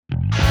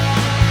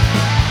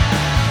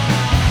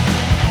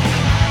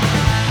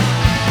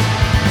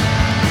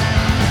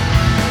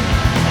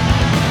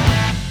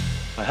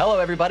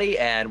everybody,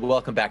 and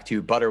welcome back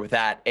to Butter with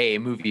That, a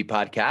movie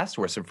podcast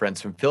where some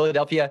friends from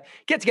Philadelphia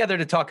get together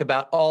to talk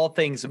about all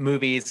things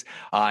movies.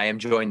 I am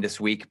joined this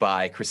week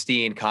by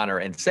Christine, Connor,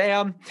 and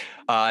Sam.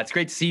 It's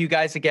great to see you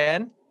guys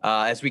again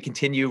as we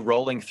continue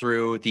rolling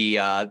through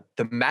the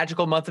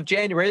magical month of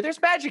January.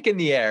 There's magic in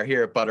the air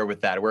here at Butter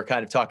with That. We're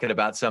kind of talking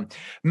about some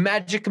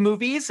magic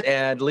movies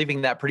and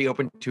leaving that pretty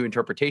open to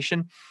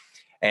interpretation.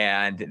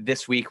 And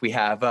this week we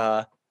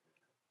have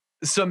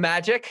some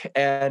magic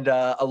and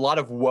a lot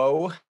of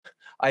woe,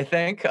 I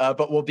think,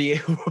 but we'll be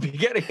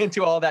getting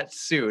into all that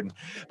soon.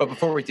 But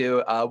before we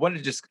do, I wanted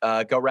to just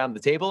go around the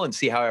table and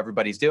see how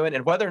everybody's doing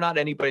and whether or not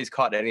anybody's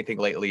caught anything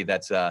lately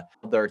that's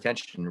their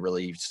attention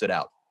really stood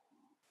out.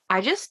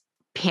 I just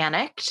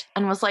panicked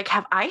and was like,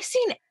 have I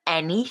seen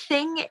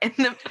anything in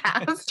the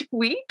past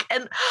week?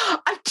 And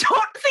I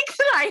don't think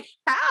that I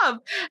have.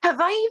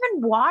 Have I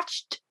even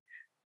watched?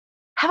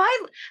 Have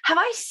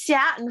I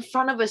sat in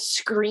front of a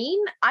screen?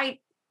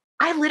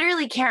 I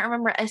literally can't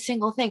remember a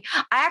single thing.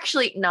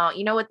 No,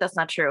 you know what? That's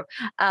not true.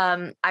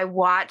 I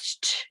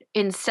watched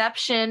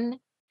Inception,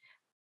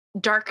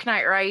 Dark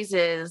Knight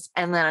Rises,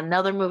 and then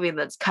another movie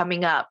that's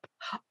coming up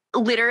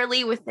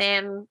literally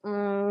within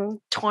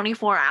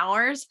 24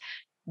 hours.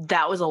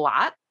 That was a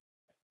lot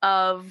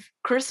of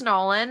Chris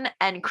Nolan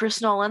and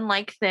Chris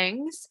Nolan-like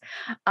things.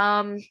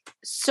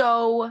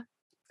 So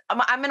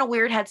I'm in a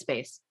weird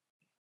headspace.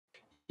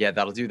 Yeah,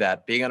 that'll do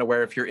that. Being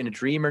unaware if you're in a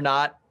dream or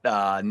not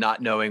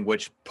knowing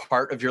which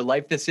part of your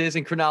life this is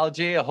in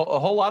chronology, a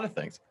whole lot of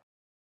things.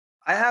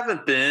 I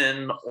haven't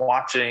been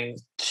watching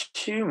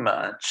too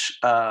much.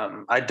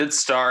 I did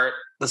start,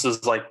 this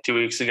was like 2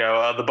 weeks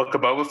ago, the Book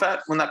of Boba Fett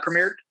when that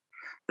premiered,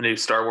 the new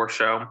Star Wars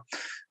show.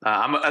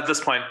 I'm at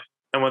this point,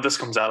 and when this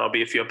comes out, I'll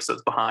be a few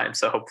episodes behind.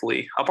 So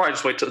hopefully, I'll probably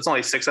just wait till, it's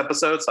only 6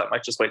 episodes, so I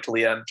might just wait till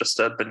the end just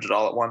to binge it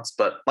all at once.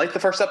 But like the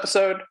first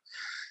episode,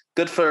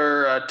 good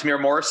for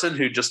Tamir Morrison,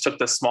 who just took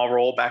this small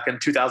role back in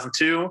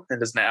 2002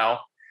 and is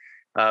now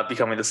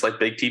becoming this like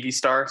big TV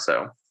star.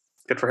 So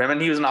good for him.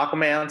 And he was an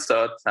Aquaman,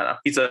 so I don't know.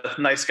 He's a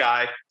nice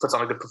guy, puts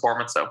on a good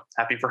performance. So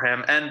happy for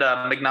him. And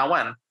Ming-Na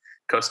Wen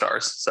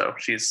co-stars, so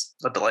she's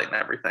a delight in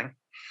everything.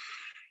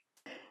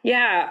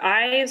 Yeah,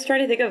 I was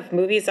trying to think of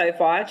movies I've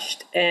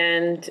watched,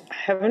 and I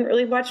haven't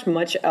really watched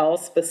much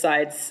else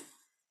besides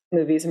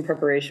movies in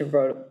preparation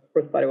for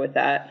Butter with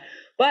That.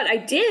 But I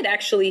did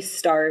actually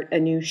start a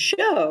new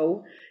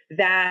show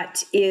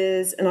that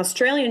is an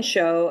Australian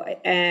show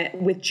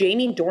with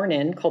Jamie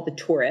Dornan called The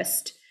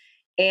Tourist.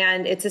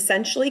 And it's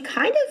essentially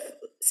kind of,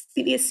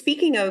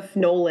 speaking of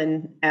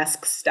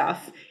Nolan-esque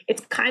stuff,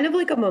 it's kind of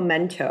like a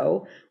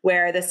Memento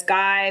where this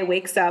guy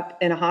wakes up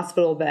in a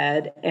hospital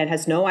bed and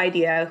has no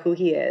idea who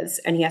he is.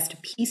 And he has to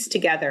piece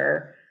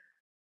together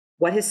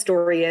what his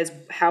story is,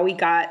 how he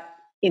got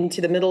into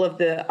the middle of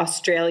the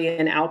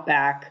Australian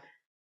outback,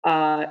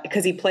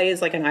 because he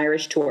plays like an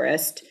Irish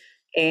tourist,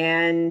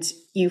 and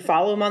you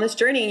follow him on this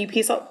journey and you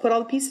put all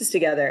the pieces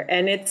together,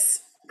 and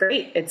it's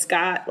great. It's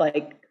got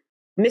like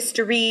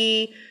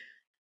mystery,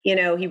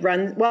 he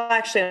runs. Well,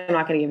 actually, I'm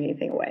not going to give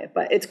anything away,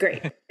 but it's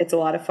great. It's a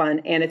lot of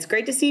fun, and it's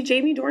great to see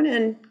Jamie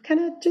Dornan kind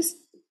of just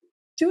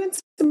doing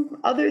some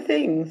other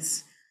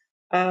things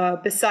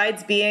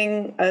besides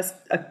being a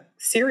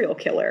serial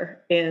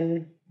killer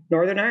in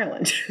Northern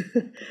Ireland.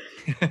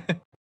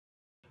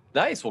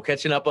 Nice. Well,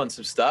 catching up on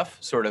some stuff,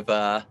 sort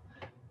of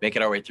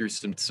making our way through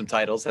some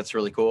titles. That's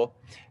really cool.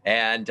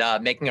 And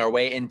making our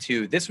way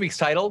into this week's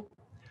title,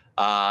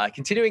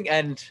 continuing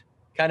and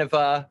kind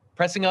of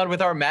pressing on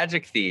with our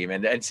magic theme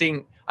and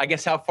seeing, I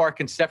guess, how far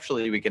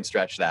conceptually we can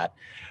stretch that.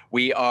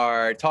 We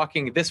are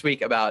talking this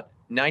week about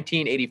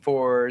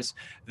 1984's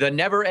The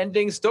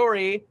Never-Ending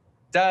Story.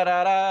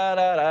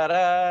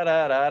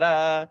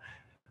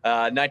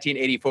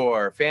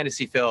 1984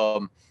 fantasy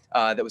film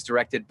that was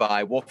directed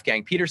by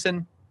Wolfgang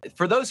Petersen.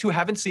 For those who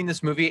haven't seen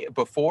this movie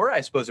before,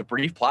 I suppose a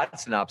brief plot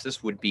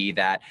synopsis would be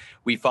that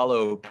we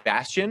follow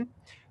Bastian.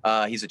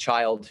 He's a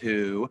child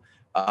who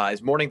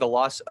is mourning the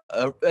loss,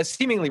 a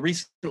seemingly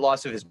recent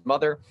loss of his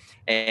mother,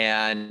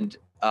 and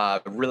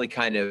really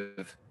kind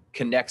of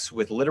connects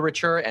with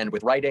literature and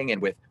with writing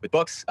and with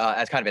books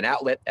as kind of an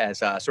outlet, as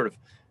sort of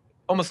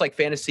almost like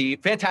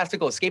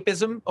fantastical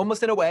escapism,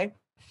 almost in a way.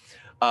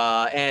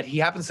 And he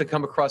happens to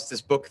come across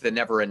this book, The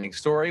Never-Ending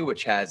Story,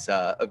 which has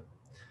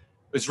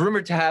is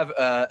rumored to have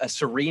a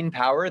serene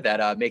power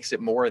that makes it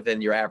more than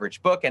your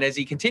average book. And as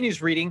he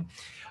continues reading,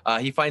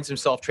 he finds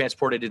himself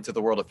transported into the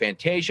world of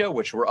Fantasia,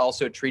 which we're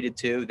also treated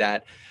to,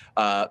 that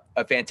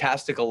a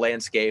fantastical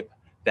landscape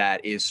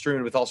that is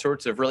strewn with all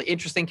sorts of really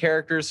interesting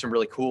characters, some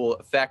really cool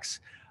effects,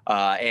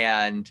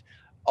 and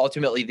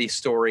ultimately the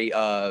story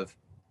of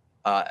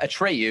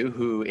Atreyu,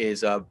 who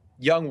is a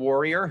young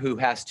warrior who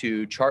has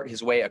to chart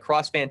his way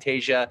across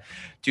Fantasia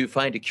to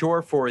find a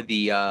cure for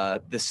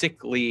the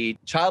sickly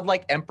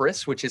childlike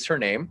empress, which is her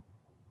name,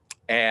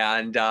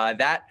 and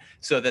that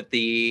so that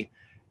the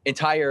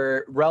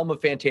entire realm of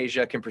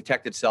Fantasia can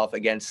protect itself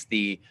against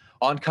the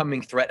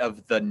oncoming threat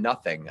of the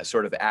nothing, a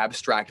sort of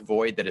abstract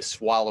void that is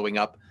swallowing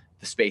up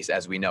the space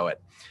as we know it.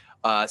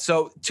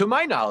 So to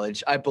my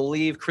knowledge, I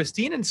believe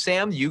Christine and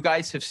Sam, you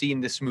guys have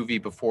seen this movie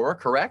before,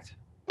 correct?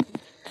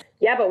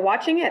 Yeah, but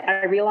watching it,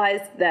 I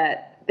realized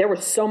that there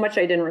was so much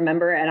I didn't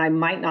remember, and I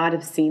might not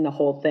have seen the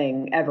whole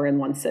thing ever in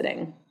one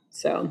sitting.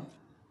 So.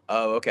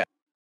 Oh, okay.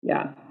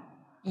 Yeah.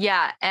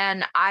 Yeah,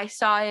 and I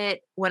saw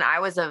it when I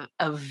was a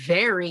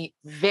very,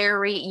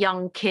 very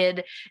young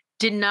kid,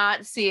 did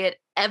not see it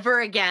ever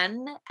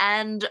again,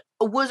 and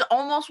was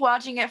almost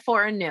watching it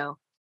for anew.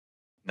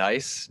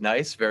 Nice.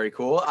 Very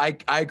cool.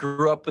 I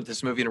grew up with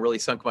this movie and really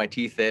sunk my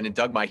teeth in and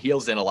dug my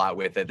heels in a lot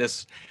with it.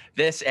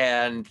 This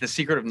and The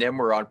Secret of NIMH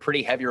were on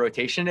pretty heavy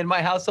rotation in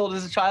my household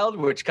as a child,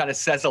 which kind of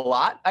says a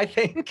lot, I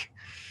think.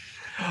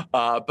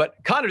 But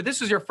Connor,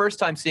 this was your first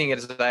time seeing it,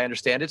 as I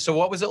understand it. So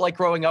what was it like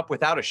growing up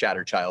without a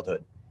shattered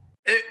childhood?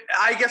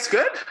 I guess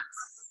good.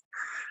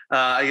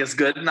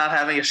 Not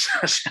having a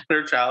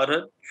shattered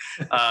childhood.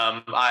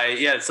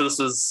 So this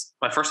was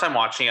my first time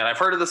watching it. I've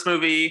heard of this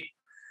movie.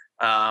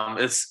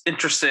 It's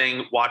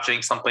interesting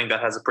watching something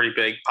that has a pretty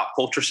big pop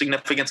culture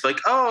significance. Like,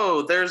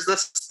 oh, there's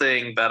this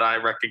thing that I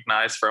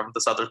recognize from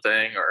this other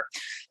thing, or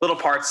little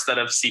parts that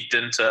have seeped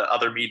into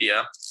other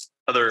media,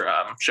 other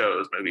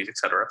shows, movies,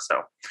 etc.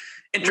 So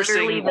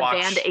interesting. Literally the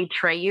band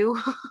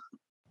Atreyu.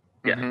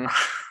 Yeah. Mm-hmm.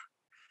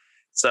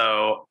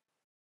 So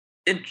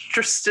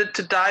interested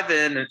to dive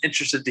in and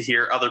interested to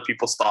hear other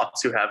people's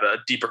thoughts who have a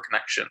deeper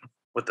connection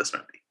with this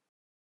movie.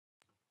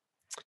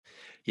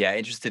 Yeah,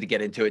 interested to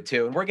get into it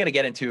too. And we're going to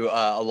get into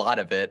a lot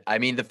of it. I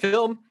mean, the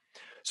film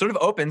sort of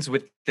opens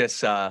with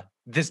this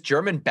this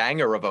German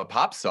banger of a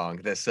pop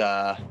song, this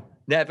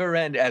never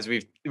end, as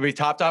we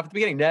topped off at the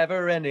beginning,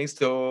 never ending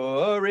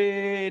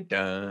story.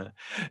 Da,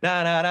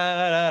 na, na, na,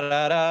 na,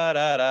 na,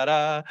 na, na,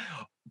 na.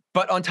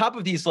 But on top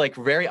of these like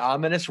very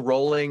ominous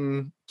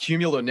rolling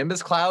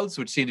cumulonimbus clouds,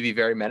 which seem to be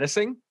very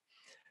menacing.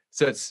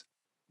 So it's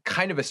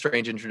kind of a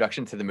strange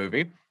introduction to the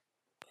movie.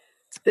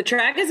 The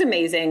track is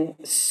amazing,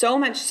 so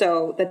much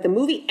so that the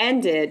movie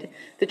ended,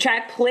 the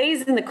track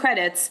plays in the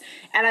credits,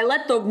 and I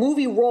let the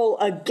movie roll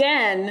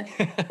again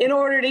in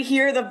order to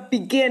hear the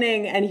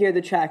beginning and hear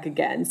the track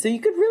again. So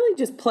you could really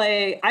just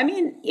play, I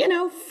mean, you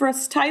know, for a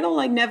title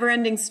like Never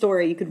Ending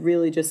Story, you could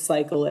really just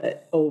cycle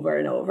it over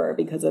and over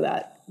because of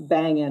that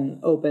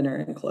banging opener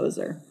and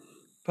closer.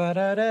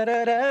 Yeah.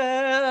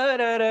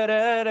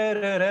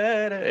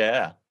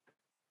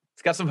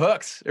 It's got some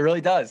hooks. It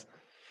really does.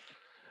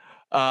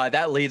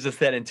 That leads us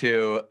then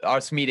into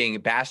us meeting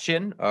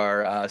Bastian,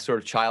 our sort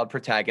of child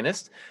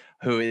protagonist,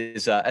 who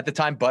is at the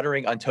time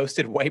buttering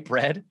untoasted white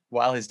bread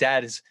while his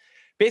dad is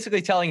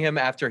basically telling him,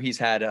 after he's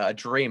had a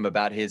dream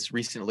about his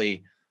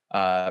recently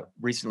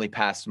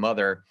passed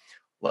mother,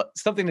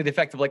 something to the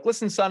effect of like,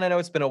 listen, son, I know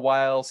it's been a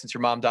while since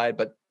your mom died,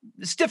 but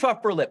stiff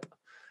upper lip.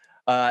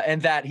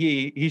 And that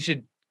he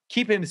should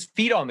keep his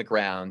feet on the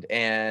ground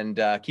and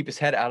keep his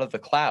head out of the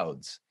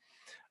clouds.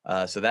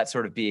 So that's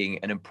sort of being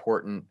an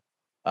important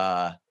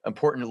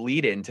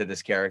lead into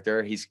this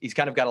character. He's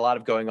kind of got a lot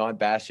of going on,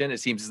 Bastian.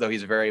 It seems as though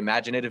he's a very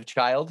imaginative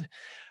child,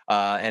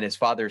 and his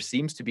father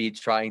seems to be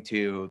trying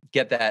to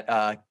get that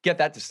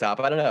to stop.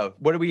 I don't know.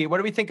 What do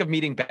we think of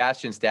meeting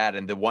Bastian's dad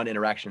and the one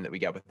interaction that we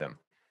get with him?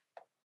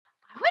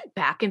 I went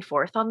back and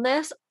forth on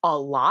this a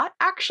lot,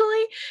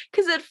 actually,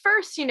 because at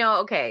first, you know,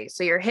 okay,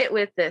 so you're hit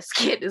with this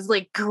kid is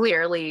like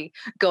clearly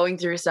going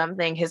through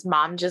something. His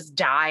mom just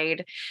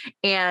died,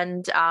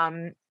 and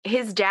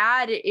his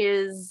dad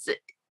is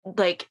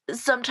like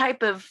some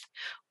type of,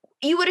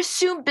 you would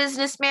assume,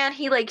 businessman.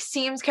 He like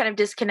seems kind of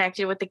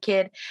disconnected with the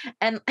kid,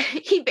 and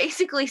he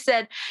basically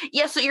said,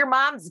 yeah, so your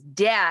mom's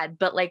dead,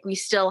 but like we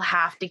still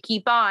have to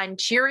keep on,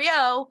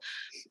 cheerio.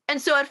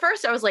 And so at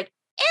first I was like,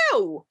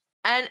 ew.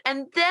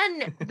 And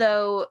then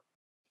though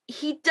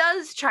he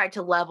does try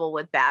to level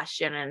with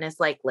Bastian and is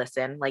like,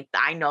 listen, like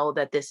I know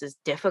that this is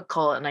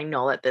difficult and I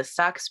know that this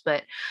sucks,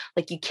 but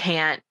like you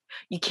can't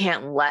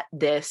let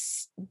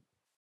this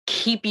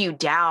keep you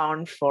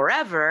down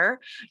forever.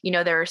 You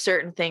know, there are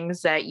certain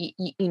things that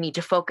you need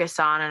to focus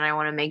on, and I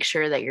want to make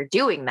sure that you're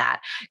doing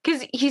that.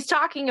 Because he's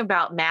talking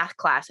about math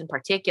class in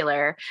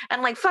particular,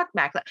 and like, fuck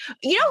math class.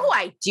 You know who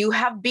I do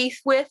have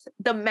beef with?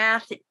 The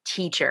math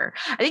teacher.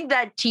 I think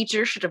that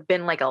teacher should have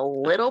been like a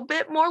little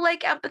bit more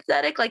like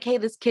empathetic, like, hey,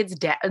 this kid's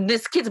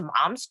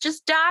mom's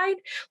just died.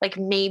 Like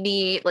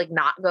maybe like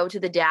not go to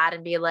the dad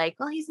and be like,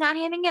 well, he's not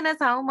handing in his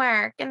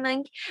homework, and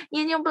like,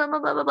 you know, blah blah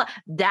blah blah blah.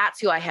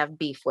 That's who I have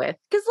beef with.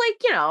 Because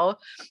like, you know,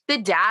 the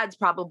dad's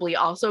probably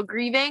also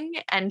grieving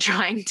and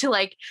trying to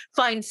like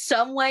find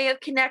some way of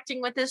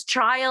connecting with his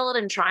child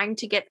and trying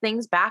to get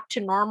things back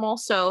to normal.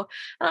 So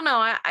I don't know.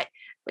 I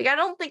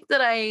don't think that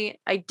I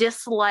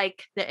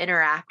dislike the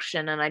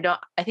interaction, and I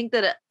think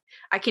that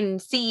I can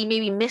see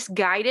maybe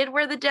misguided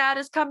where the dad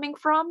is coming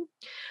from.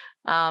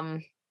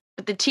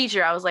 But the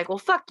teacher, I was like, well,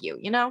 fuck you,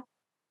 you know?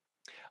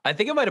 I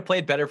think it might have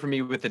played better for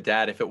me with the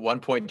dad if at one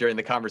point during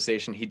the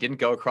conversation he didn't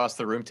go across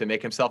the room to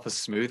make himself a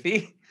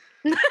smoothie.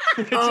 And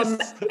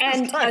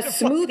a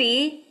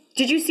smoothie.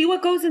 Did you see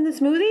what goes in the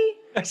smoothie?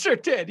 I sure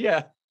did,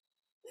 yeah.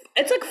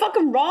 It's like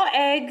fucking raw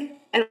egg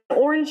and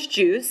orange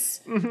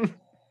juice.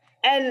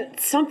 And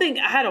something,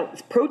 I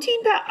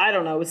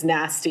don't know, it was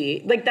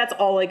nasty. Like, that's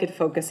all I could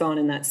focus on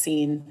in that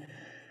scene.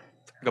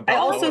 I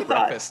also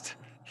thought,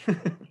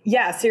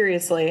 yeah,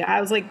 seriously.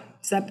 I was like,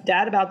 is that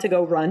dad about to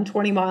go run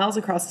 20 miles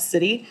across the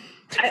city?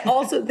 I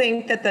also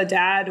think that the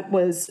dad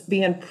was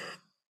being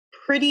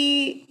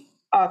pretty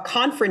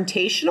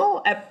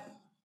confrontational at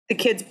the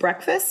kids'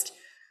 breakfast.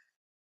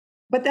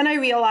 But then I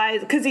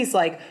realized, because he's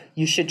like,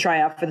 you should try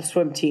out for the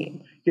swim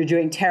team. You're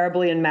doing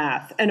terribly in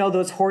math. And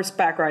those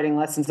horseback riding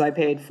lessons I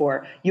paid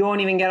for. You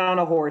won't even get on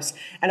a horse.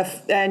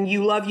 And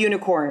you love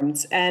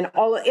unicorns. And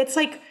all. It's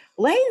like,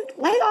 lay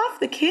off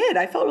the kid.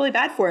 I felt really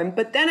bad for him.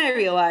 But then I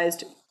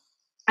realized,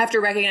 after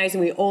recognizing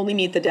we only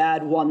meet the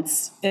dad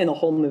once in the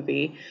whole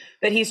movie,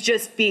 that he's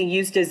just being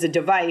used as a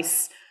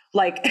device,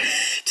 like,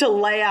 to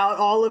lay out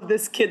all of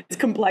this kid's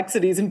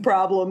complexities and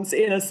problems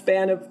in a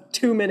span of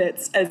 2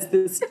 minutes, as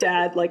this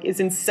dad, like,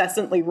 is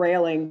incessantly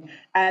railing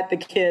at the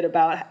kid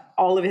about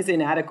all of his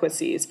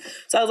inadequacies.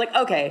 So I was like,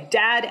 okay,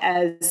 dad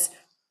as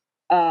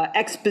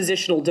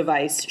expositional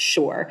device,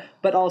 sure,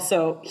 but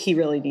also he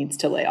really needs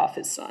to lay off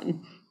his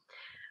son.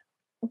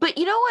 But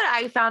you know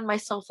what I found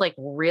myself like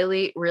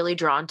really, really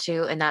drawn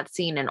to in that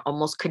scene, and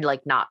almost could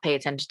like not pay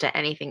attention to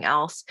anything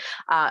else?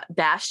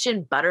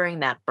 Bastian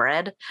buttering that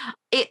bread.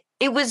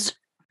 It was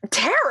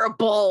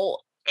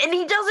terrible. And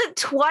he does it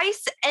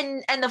twice,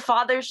 and the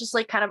father's just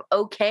like kind of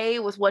okay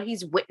with what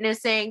he's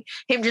witnessing.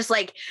 Him just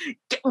like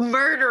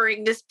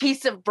murdering this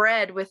piece of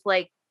bread with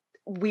like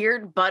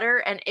weird butter.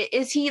 And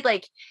is he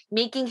like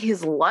making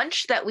his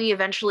lunch that we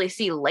eventually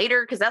see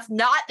later? Because that's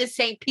not the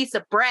same piece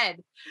of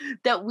bread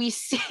that we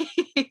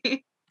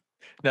see.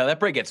 No, that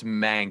bread gets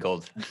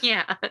mangled.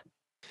 Yeah.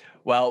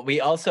 Well,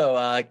 we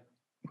also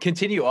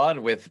continue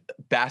on with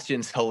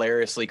Bastian's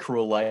hilariously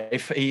cruel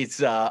life.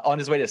 He's on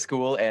his way to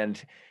school,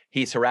 and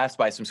he's harassed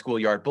by some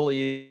schoolyard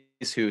bullies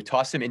who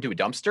toss him into a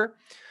dumpster,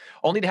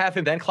 only to have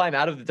him then climb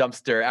out of the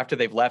dumpster after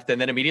they've left and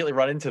then immediately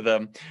run into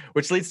them,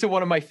 which leads to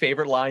one of my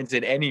favorite lines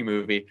in any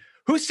movie.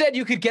 Who said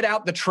you could get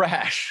out the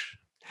trash?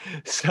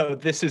 So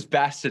this is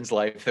Bastian's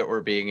life that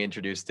we're being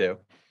introduced to.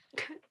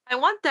 I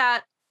want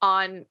that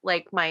on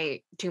like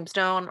my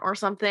tombstone or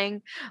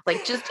something.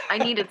 Like, just, I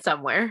need it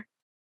somewhere.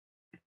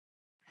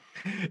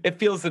 It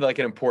feels like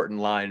an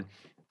important line.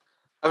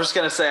 I was just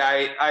going to say,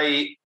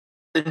 I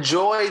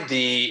enjoy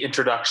the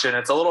introduction.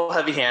 It's a little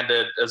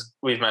heavy-handed, as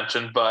we've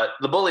mentioned, but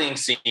the bullying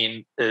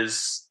scene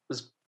is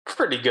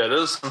pretty good.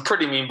 There's some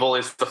pretty mean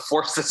bullies to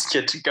force this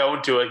kid to go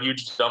into a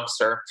huge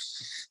dumpster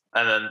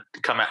and then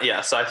come out. Yeah,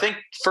 so I think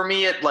for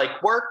me it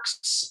like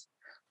works.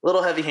 A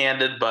little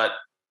heavy-handed, but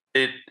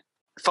it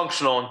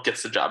functional and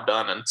gets the job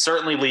done, and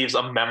certainly leaves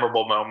a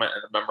memorable moment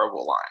and a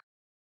memorable line.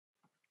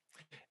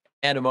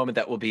 And a moment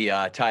that will be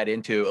tied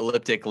into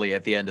elliptically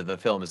at the end of the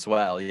film as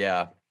well.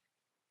 Yeah.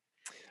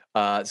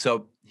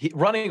 So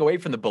running away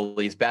from the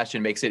bullies,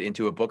 Bastian makes it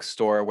into a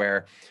bookstore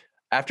where,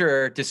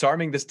 after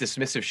disarming this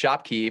dismissive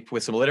shopkeep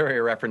with some literary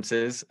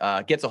references,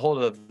 gets a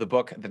hold of the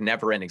book, The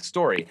Never-Ending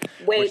Story.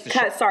 Wait,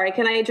 sorry,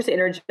 can I just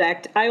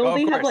interject? I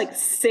only have like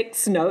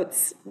 6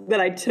 notes that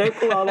I took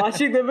while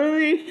watching the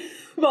movie.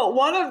 But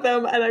one of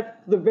them,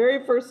 the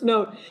very first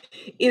note,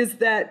 is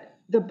that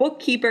the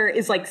bookkeeper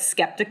is like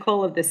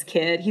skeptical of this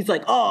kid. He's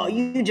like, oh,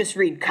 you just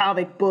read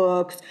comic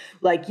books.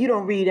 Like, you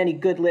don't read any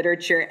good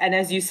literature. And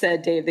as you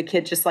said, Dave, the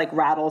kid just like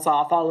rattles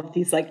off all of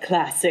these like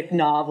classic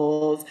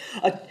novels.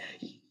 But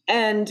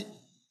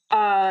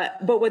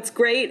what's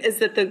great is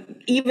that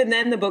even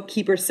then the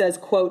bookkeeper says,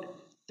 quote,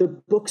 the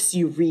books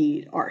you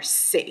read are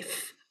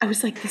safe. I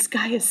was like, this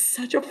guy is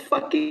such a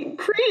fucking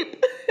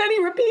creep. And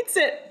he repeats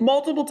it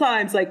multiple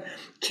times. Like,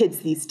 kids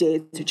these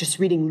days are just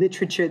reading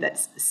literature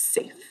that's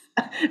safe.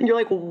 And you're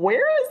like,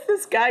 where is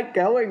this guy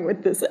going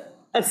with this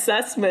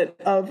assessment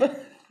of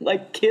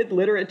like kid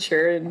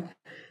literature in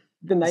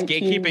the 19th?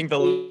 Gatekeeping the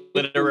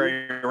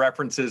literary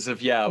references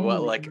of,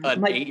 like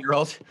an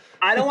 8-year-old.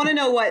 I don't want to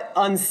know what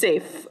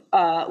unsafe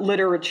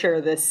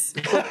literature this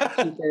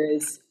bookkeeper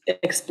is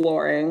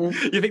exploring.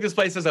 You think this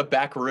place is a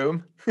back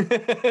room?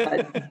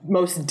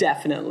 Most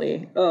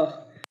definitely. Ugh.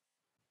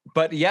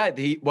 But yeah,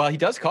 he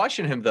does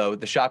caution him, though.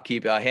 The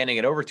shopkeep handing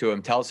it over to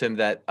him tells him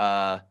that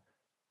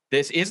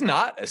this is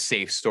not a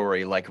safe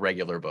story like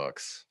regular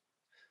books.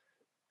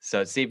 So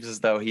it seems as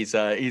though he's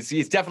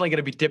definitely going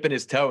to be dipping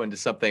his toe into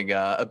something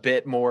a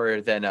bit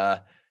more than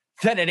an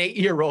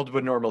 8-year-old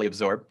would normally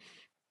absorb.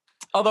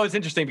 Although it's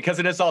interesting because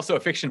it is also a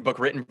fiction book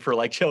written for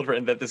like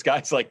children that this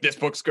guy's like, this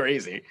book's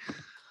crazy.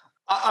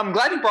 I'm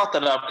glad you brought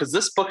that up, because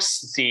this book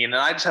scene,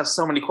 and I just have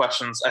so many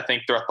questions, I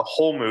think, throughout the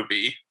whole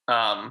movie.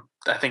 I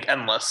think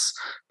endless.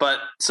 But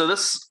so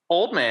this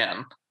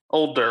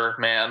older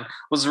man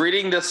was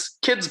reading this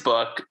kid's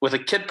book with a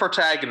kid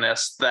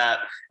protagonist that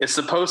is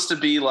supposed to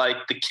be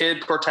like the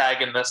kid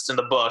protagonist in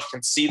the book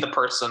and see the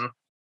person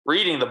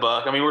reading the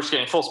book. I mean, we're just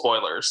getting full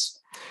spoilers.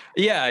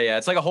 Yeah.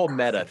 It's like a whole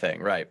meta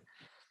thing, right?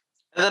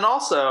 And then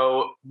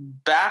also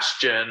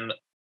Bastian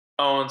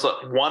owns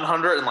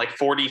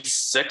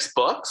 146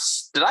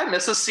 books. Did I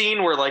miss a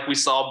scene where like we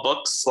saw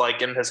books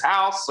like in his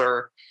house,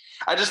 or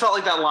I just felt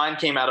like that line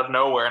came out of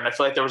nowhere, and I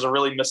feel like there was a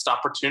really missed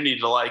opportunity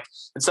to, like,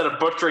 instead of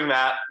butchering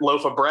that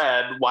loaf of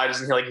bread, why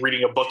doesn't he like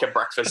reading a book at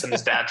breakfast and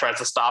his dad tries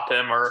to stop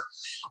him? Or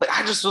like,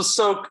 I just was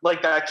so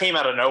like, that came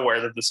out of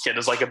nowhere that this kid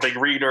is like a big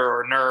reader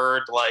or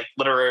nerd, like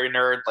literary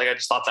nerd. Like, I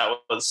just thought that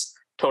was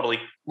totally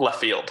left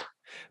field.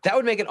 That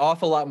would make an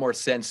awful lot more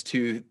sense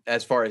to,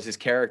 as far as his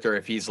character,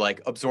 if he's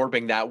like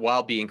absorbing that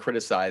while being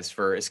criticized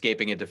for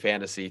escaping into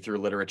fantasy through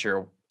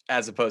literature,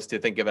 as opposed to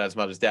think of it as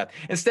mother's death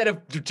instead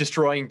of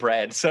destroying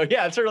bread. So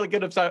yeah, it's a really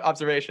good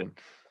observation.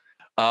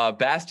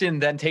 Bastian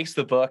then takes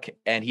the book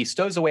and he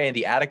stows away in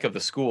the attic of the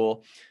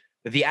school.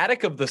 The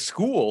attic of the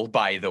school,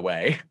 by the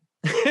way.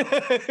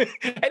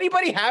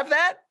 Anybody have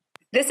that?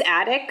 This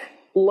attic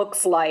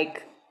looks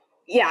like,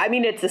 yeah, I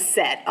mean, it's a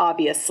set,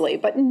 obviously,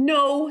 but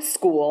no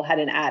school had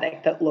an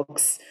attic that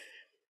looks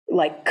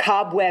like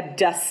cobweb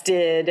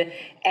dusted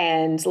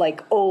and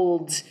like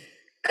old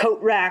coat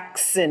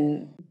racks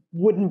and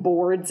wooden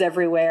boards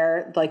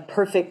everywhere, like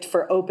perfect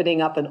for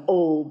opening up an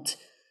old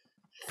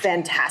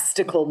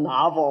fantastical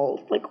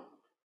novel. Like,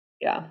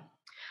 yeah.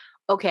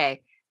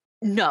 Okay.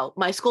 No,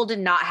 my school did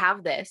not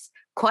have this.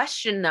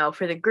 Question though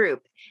for the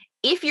group.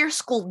 If your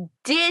school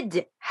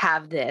did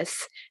have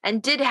this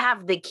and did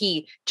have the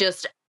key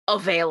just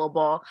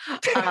available,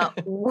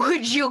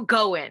 would you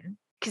go in?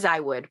 Because I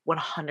would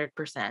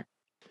 100%.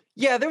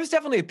 Yeah, there was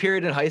definitely a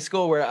period in high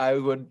school where I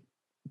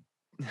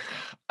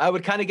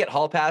would kind of get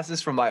hall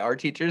passes from my art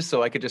teachers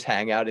so I could just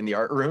hang out in the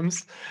art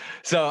rooms.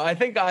 So I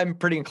think I'm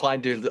pretty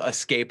inclined to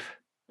escape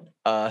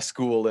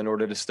school in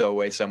order to stow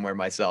away somewhere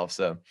myself.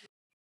 So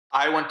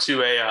I went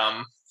to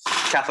a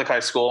Catholic high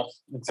school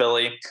in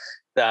Philly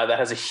that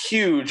has a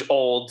huge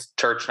old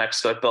church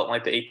next to it, built in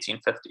like the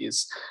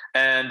 1850s.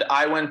 And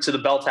I went to the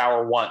bell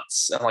tower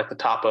once and like the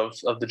top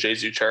of the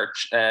Jesu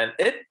church. And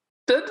it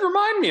did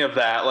remind me of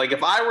that. Like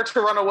if I were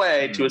to run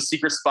away to a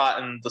secret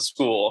spot in the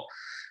school,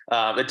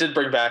 it did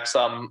bring back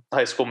some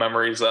high school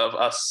memories of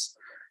us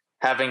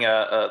having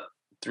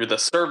through the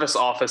service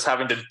office,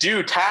 having to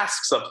do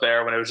tasks up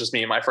there when it was just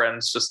me and my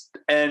friends, just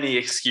any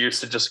excuse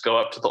to just go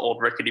up to the old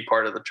rickety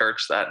part of the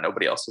church that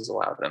nobody else was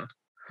allowed in.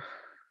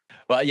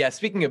 Well, yeah,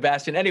 speaking of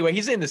Bastian, anyway,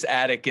 he's in this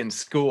attic in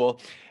school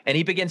and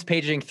he begins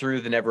paging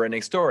through the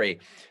never-ending story,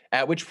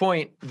 at which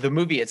point the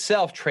movie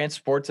itself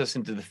transports us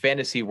into the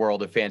fantasy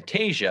world of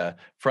Fantasia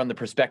from the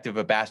perspective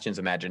of Bastian's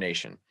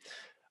imagination.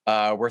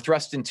 We're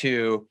thrust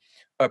into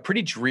a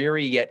pretty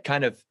dreary yet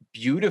kind of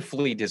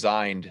beautifully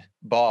designed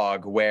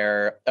bog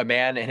where a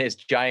man and his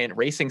giant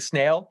racing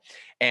snail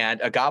and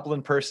a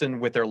goblin person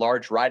with their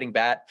large riding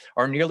bat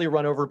are nearly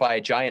run over by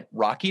a giant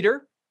rock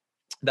eater.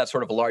 That's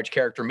sort of a large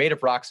character made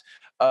of rocks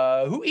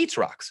who eats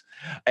rocks.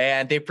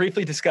 And they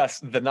briefly discuss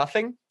the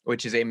Nothing,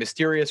 which is a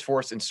mysterious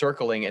force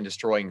encircling and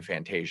destroying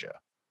Fantasia.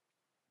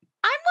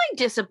 I'm like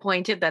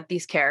disappointed that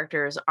these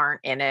characters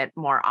aren't in it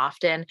more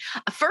often.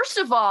 First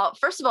of all,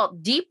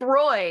 Deep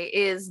Roy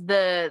is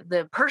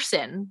the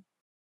person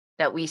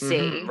that we see.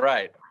 Mm-hmm,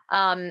 right.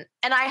 And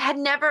I had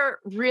never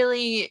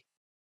really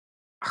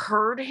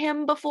heard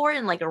him before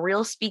in like a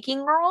real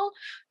speaking role.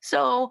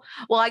 So,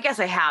 well, I guess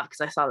I have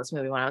because I saw this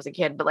movie when I was a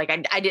kid, but like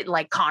I didn't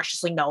like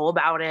consciously know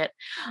about it.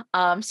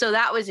 So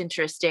that was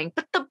interesting.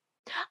 But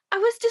I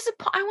was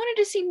disappointed. I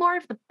wanted to see more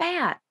of the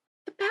bat.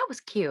 The bat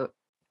was cute.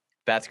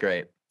 Bat's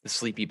great. The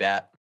sleepy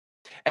bat.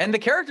 And the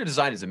character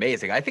design is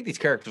amazing. I think these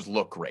characters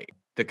look great.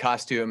 The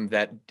costume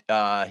that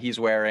he's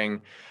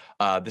wearing,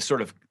 the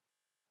sort of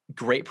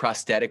great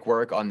prosthetic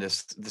work on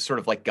this sort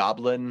of like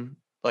goblin,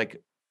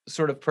 like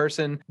sort of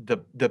person.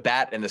 The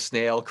bat and the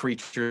snail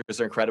creatures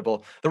are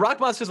incredible. The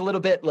rock monster is a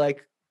little bit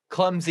like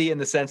clumsy in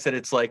the sense that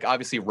it's like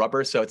obviously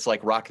rubber, so it's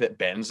like rock that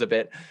bends a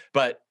bit.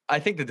 But I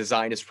think the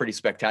design is pretty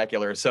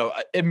spectacular. So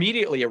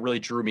immediately it really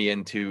drew me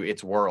into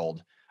its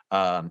world.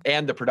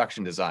 And the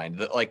production design,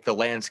 the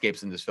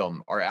landscapes in this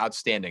film are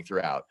outstanding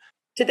throughout.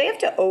 Did they have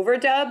to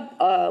overdub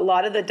a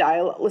lot of the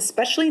dialogue,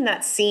 especially in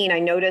that scene? I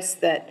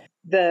noticed that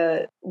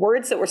the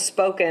words that were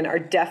spoken are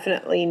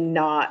definitely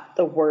not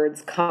the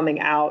words coming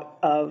out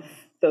of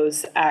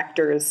those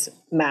actors'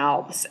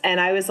 mouths. And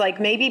I was like,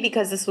 maybe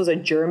because this was a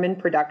German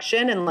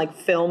production and like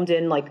filmed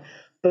in like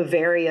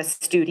Bavaria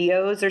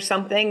Studios or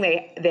something,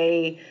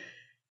 they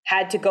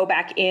had to go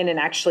back in and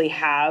actually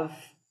have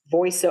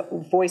voice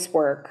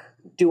work,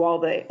 do all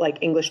the like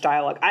English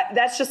dialogue.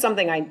 That's just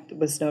something I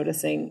was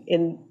noticing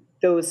in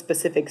those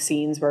specific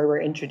scenes where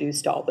we're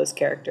introduced to all those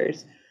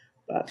characters.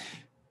 But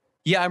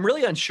yeah, I'm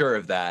really unsure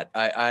of that.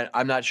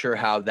 I'm not sure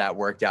how that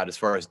worked out as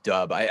far as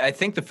dub. I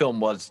think the film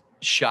was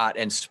shot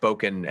and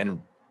spoken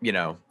and,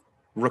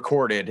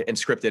 recorded and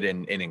scripted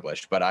in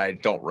English, but I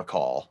don't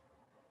recall.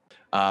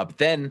 But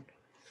then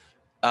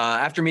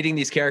after meeting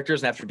these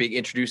characters and after being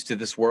introduced to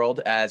this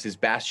world as is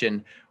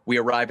Bastian, we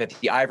arrive at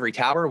the Ivory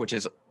Tower, which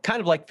is kind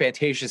of like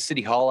Fantasia's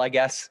City Hall, I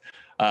guess.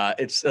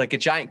 It's like a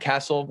giant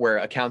castle where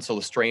a council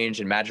of strange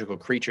and magical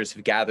creatures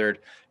have gathered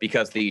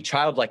because the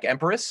childlike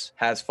empress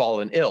has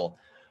fallen ill.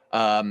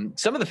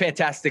 Some of the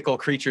fantastical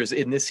creatures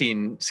in this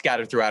scene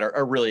scattered throughout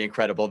are really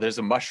incredible. There's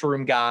a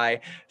mushroom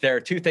guy. There are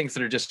two things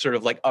that are just sort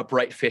of like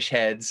upright fish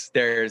heads.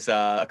 There's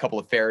a couple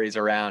of fairies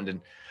around, and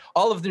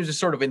all of them just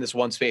sort of in this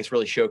one space,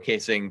 really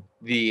showcasing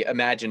the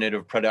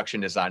imaginative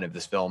production design of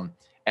this film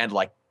and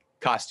like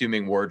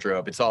costuming,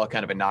 wardrobe. It's all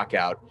kind of a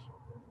knockout.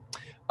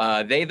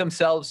 They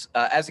themselves,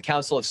 as a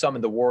council, have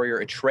summoned the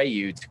warrior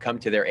Atreyu to come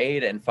to their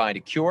aid and find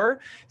a cure,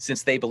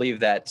 since they believe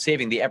that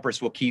saving the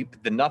Empress will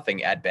keep the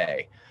Nothing at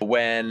bay.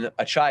 When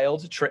a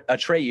child,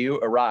 Atreyu,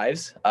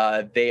 arrives,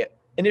 they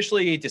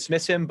initially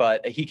dismiss him,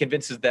 but he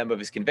convinces them of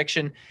his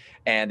conviction,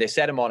 and they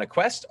set him on a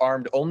quest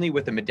armed only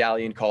with a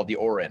medallion called the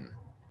Orin.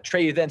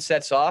 Atreyu then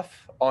sets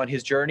off on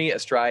his journey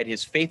astride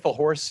his faithful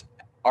horse,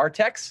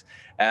 Artax,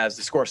 as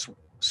the score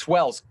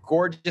swells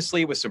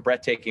gorgeously with some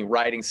breathtaking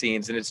riding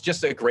scenes, and it's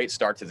just a great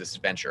start to this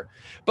adventure.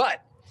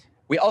 But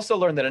we also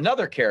learn that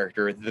another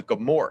character, the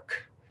Gmork,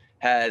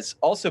 has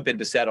also been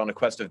beset on a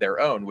quest of their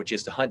own, which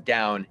is to hunt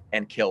down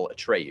and kill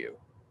Atreyu.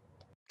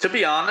 To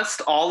be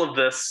honest, all of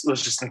this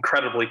was just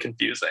incredibly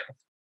confusing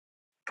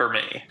for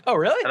me. Oh,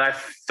 really? And I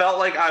felt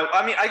like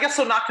I mean, I guess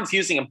so, not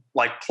confusing in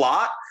like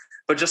plot,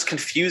 but just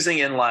confusing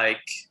in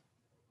like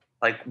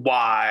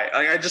why.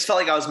 Like, I just felt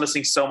like I was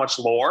missing so much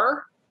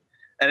lore.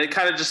 And it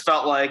kind of just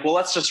felt like, well,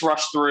 let's just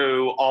rush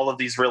through all of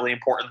these really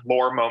important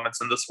lore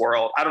moments in this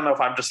world. I don't know if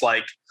I'm just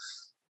like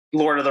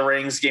Lord of the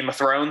Rings, Game of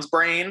Thrones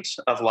brained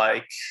of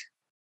like,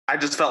 I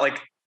just felt like,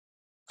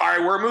 all right,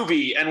 we're a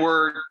movie and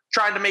we're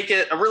trying to make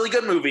it a really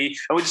good movie.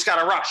 And we just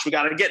got to rush. We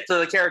got to get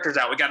the characters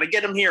out. We got to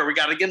get them here. We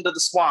got to get into the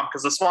swamp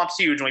because the swamp's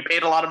huge and we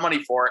paid a lot of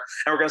money for it.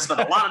 And we're going to spend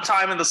a lot of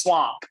time in the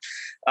swamp.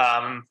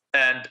 And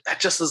it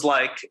just was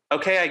like,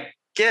 okay, I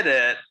get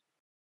it.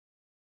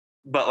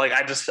 But like,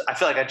 I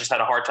feel like I just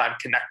had a hard time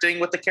connecting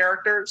with the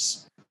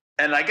characters.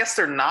 And I guess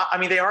they're not, I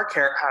mean, they are,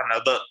 I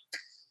don't know,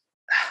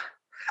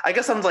 I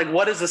guess I'm like,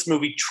 what is this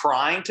movie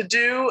trying to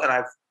do?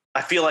 And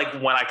I feel like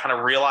when I kind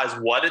of realize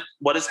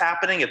what is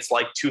happening, it's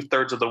like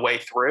 2/3 of the way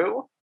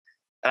through.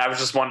 And I was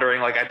just wondering,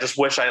 like, I just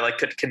wish I like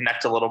could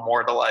connect a little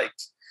more to like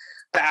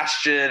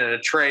Bastian and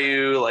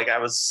Atreyu. Like I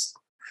don't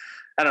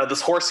know,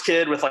 this horse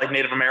kid with like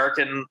Native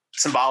American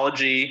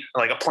symbology,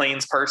 like a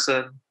plains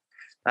person.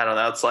 I don't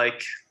know. It's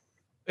like,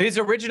 he's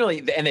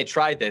originally, and they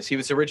tried this, he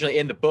was originally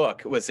in the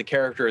book, was the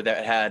character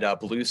that had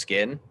blue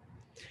skin.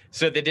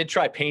 So they did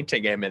try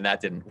painting him and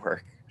that didn't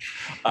work.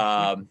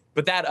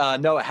 But that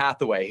Noah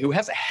Hathaway, who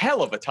has a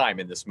hell of a time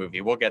in this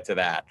movie, we'll get to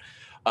that.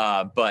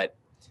 But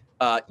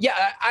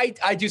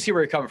I do see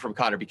where you're coming from,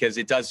 Connor, because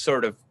it does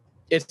sort of,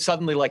 it's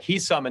suddenly like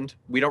he's summoned.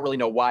 We don't really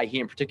know why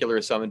he in particular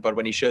is summoned, but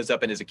when he shows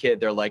up and is a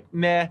kid, they're like,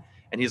 meh.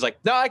 And he's like,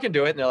 no, I can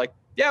do it. And they're like,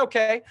 yeah,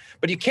 okay.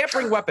 But you can't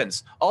bring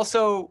weapons.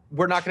 Also,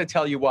 we're not going to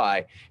tell you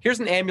why. Here's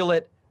an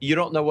amulet. You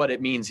don't know what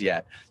it means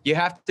yet. You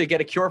have to get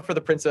a cure for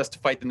the princess to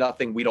fight the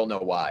Nothing. We don't know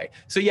why.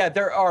 So yeah,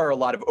 there are a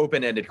lot of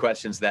open-ended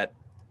questions that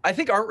I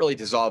think aren't really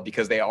dissolved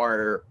because they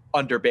are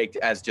underbaked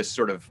as just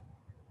sort of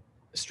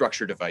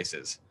structure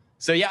devices.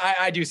 So yeah,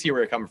 I do see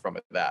where you're coming from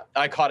with that.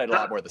 I caught it a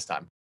lot more this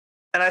time.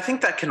 And I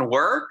think that can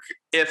work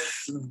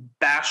if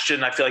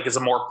Bastian, I feel like, is a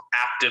more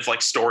active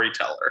like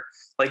storyteller.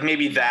 Like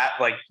maybe that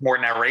like more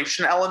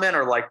narration element,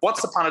 or like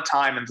once upon a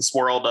time in this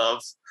world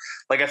of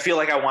like, I feel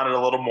like I wanted a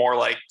little more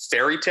like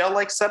fairy tale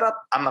like setup.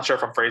 I'm not sure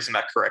if I'm phrasing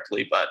that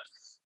correctly, but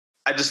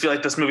I just feel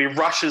like this movie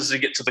rushes to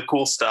get to the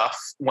cool stuff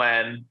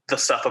when the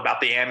stuff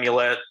about the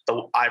amulet,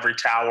 the ivory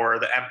tower,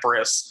 the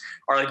Empress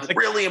are like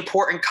really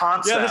important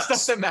concepts. Yeah, the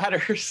stuff that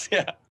matters.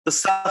 Yeah. The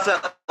stuff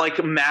that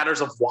like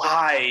matters of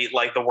why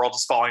like the world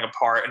is falling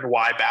apart and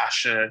why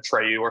Bastian and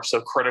Atreyu are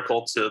so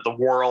critical to the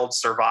world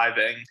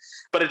surviving.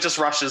 But it just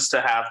rushes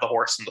to have the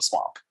horse in the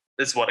swamp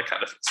is what it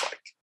kind of feels like.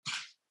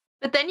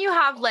 But then you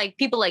have like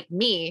people like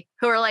me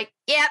who are like,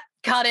 yep,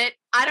 cut it.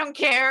 I don't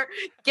care.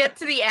 Get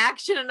to the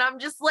action. And I'm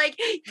just like,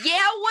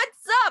 yeah,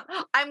 what's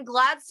up? I'm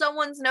glad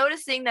someone's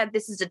noticing that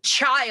this is a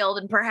child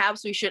and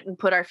perhaps we shouldn't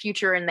put our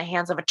future in the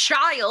hands of a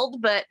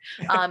child. But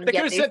they could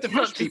have sent the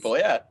first people.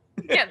 Yeah.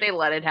 Yeah, they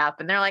let it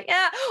happen. They're like,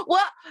 yeah,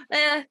 well,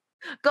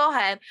 go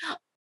ahead.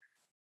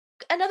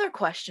 Another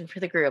question for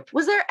the group.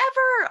 Was there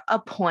ever a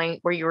point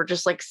where you were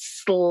just like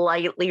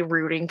slightly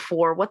rooting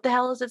for, what the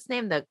hell is its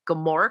name? The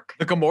Gmork?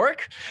 The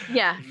Gmork?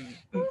 Yeah.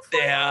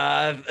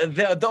 Yeah.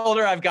 The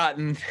older I've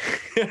gotten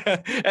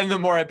and the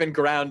more I've been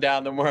ground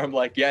down, the more I'm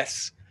like,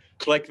 yes,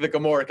 like the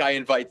Gmork, I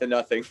invite the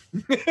Nothing.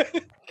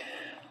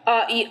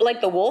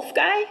 Like the wolf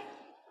guy?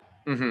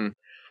 Mm-hmm.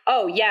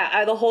 Oh,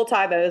 yeah. The whole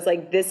time I was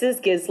like, this is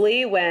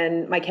Gisley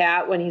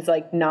when he's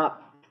like not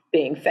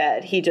being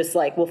fed. He just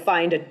like will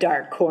find a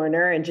dark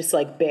corner and just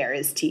like bare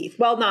his teeth.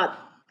 Well, not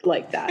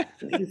like that.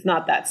 He's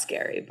not that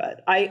scary,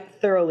 but I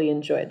thoroughly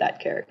enjoyed that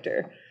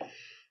character.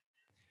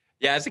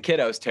 Yeah, as a kid,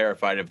 I was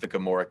terrified of the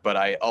Gmork, but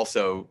I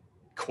also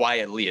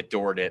quietly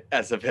adored it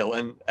as a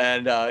villain.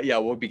 And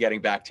we'll be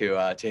getting back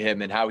to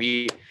him and how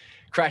he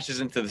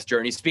crashes into this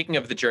journey. Speaking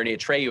of the journey,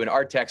 Atreyu and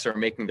Artax are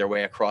making their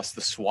way across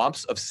the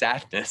swamps of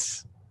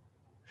sadness.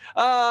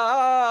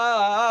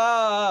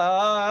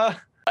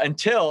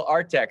 Until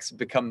Artax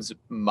becomes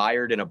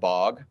mired in a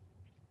bog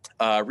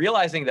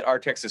Realizing that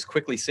Artax is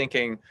quickly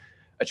sinking,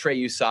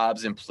 Atreyu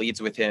sobs and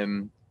pleads with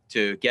him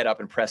to get up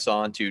and press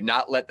on, to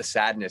not let the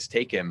sadness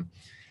take him.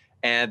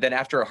 And then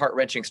after a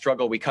heart-wrenching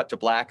struggle, we cut to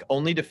black,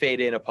 only to fade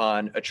in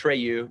upon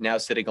Atreyu now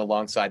sitting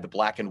alongside the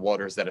blackened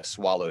waters that have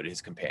swallowed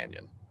his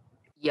companion.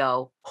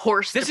 Yo,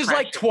 horse This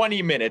depression. is like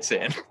 20 minutes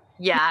in.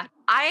 Yeah.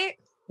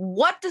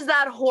 What does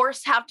that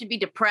horse have to be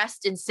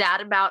depressed and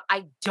sad about?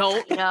 I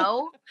don't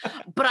know,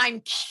 but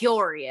I'm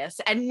curious.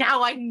 And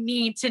now I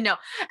need to know.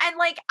 And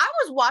like, I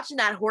was watching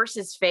that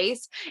horse's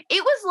face.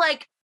 It was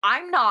like,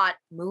 I'm not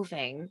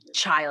moving,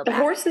 child. The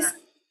horses,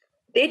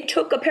 it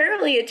took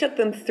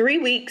them 3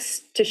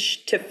 weeks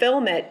to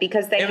film it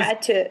because they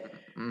had to.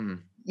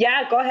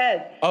 Yeah, go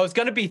ahead. Oh, it's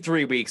going to be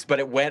 3 weeks, but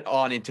it went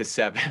on into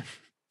 7.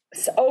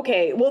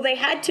 Okay, well, they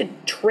had to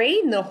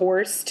train the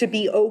horse to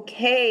be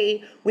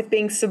okay with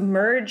being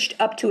submerged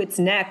up to its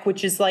neck,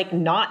 which is like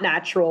not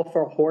natural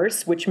for a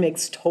horse, which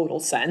makes total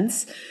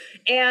sense.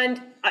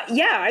 And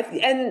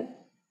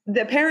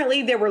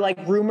apparently there were like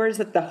rumors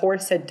that the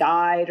horse had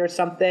died or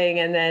something.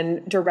 And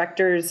then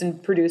directors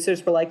and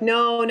producers were like,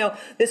 no,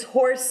 this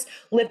horse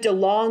lived a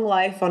long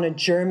life on a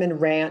German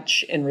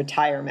ranch in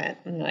retirement.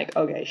 And like,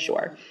 okay,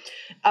 sure.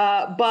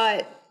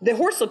 But the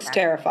horse looks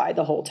terrified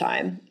the whole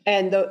time.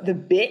 And the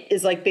bit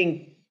is like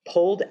being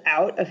pulled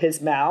out of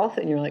his mouth.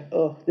 And you're like,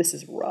 oh, this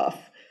is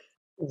rough.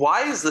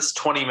 Why is this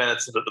 20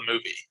 minutes into the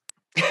movie?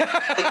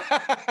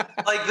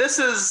 like this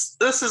is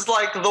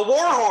like the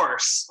war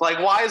horse. Like,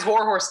 why is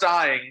war horse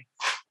dying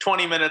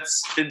 20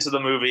 minutes into the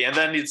movie? And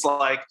then it's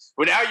like,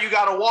 well, now you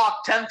got to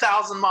walk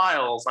 10,000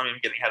 miles. I mean, I'm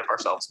getting ahead of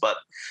ourselves, but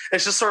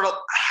it's just sort of,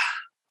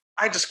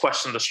 I just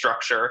question the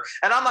structure.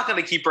 And I'm not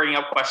going to keep bringing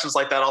up questions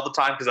like that all the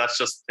time because that's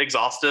just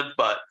exhaustive.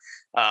 But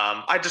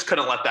I just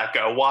couldn't let that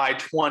go. Why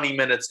 20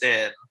 minutes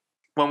in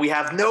when we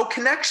have no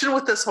connection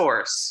with this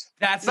horse?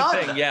 That's the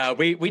thing. Yeah,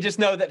 we just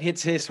know that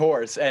it's his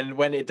horse. And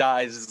when it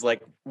dies, it's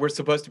like we're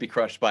supposed to be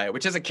crushed by it,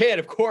 which as a kid,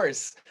 of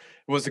course,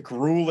 was a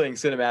grueling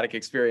cinematic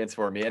experience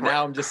for me. And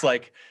now I'm just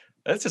like,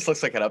 this just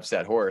looks like an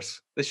upset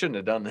horse. They shouldn't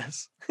have done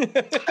this.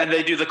 And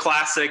they do the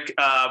classic,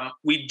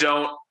 we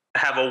don't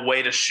have a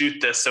way to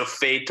shoot this, so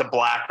fade to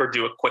black or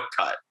do a quick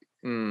cut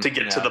to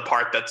get to the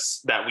part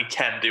that we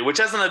can do, which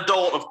as an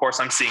adult, of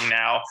course, I'm seeing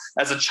now.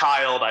 As a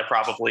child, I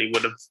probably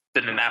would have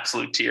been in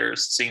absolute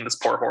tears seeing this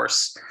poor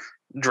horse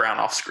drown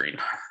off screen.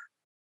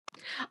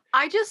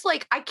 I just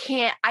like, I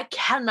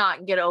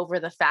cannot get over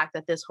the fact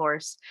that this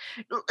horse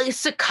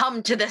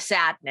succumbed to the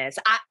sadness.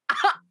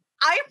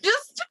 I'm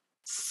just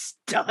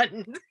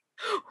stunned.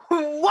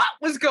 What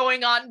was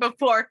going on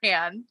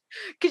beforehand?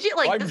 Because you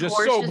like, I'm this just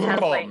horse so just has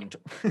bummed.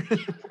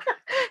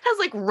 has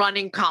like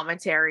running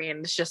commentary,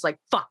 and it's just like,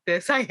 fuck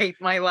this, I hate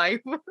my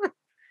life.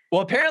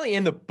 Well, apparently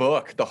in the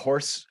book, the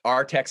horse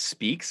Artax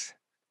speaks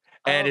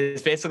and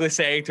is basically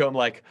saying to him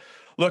like,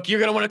 look, you're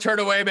going to want to turn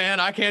away, man.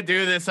 I can't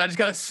do this. I just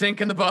got to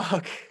sink in the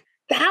book.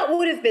 That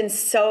would have been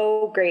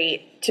so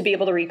great to be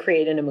able to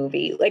recreate in a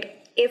movie.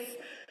 Like, if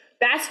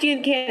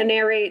Bastian can't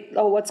narrate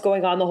what's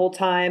going on the whole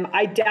time,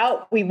 I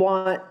doubt we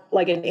want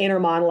like an inner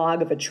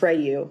monologue of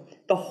Atreyu.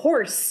 The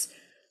horse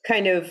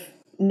kind of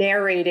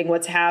narrating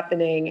what's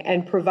happening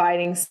and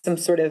providing some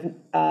sort of,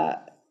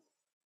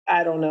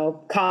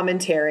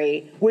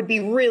 commentary would be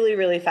really,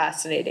 really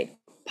fascinating.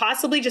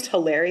 Possibly just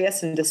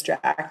hilarious and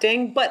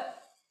distracting, but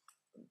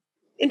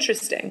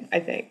interesting, I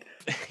think.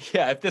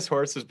 Yeah, if this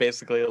horse is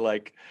basically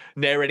like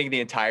narrating the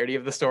entirety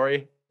of the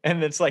story,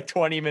 and it's like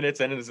 20 minutes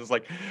in, and it's just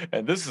like,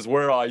 and this is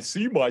where I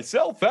see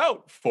myself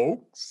out,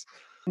 folks.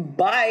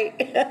 Bye.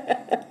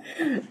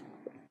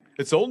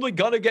 It's only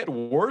gonna get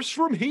worse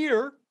from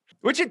here.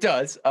 Which it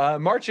does.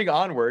 Marching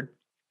onward,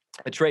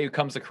 Atreyu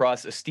comes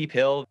across a steep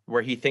hill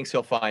where he thinks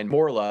he'll find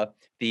Morla,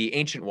 the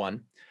Ancient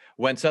One,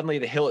 when suddenly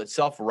the hill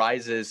itself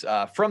rises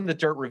from the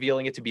dirt,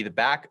 revealing it to be the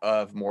back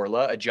of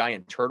Morla, a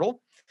giant turtle.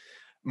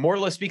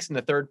 Morla speaks in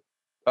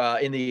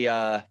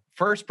the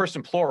first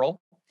person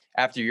plural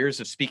after years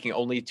of speaking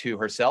only to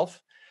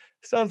herself.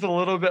 Sounds a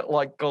little bit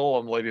like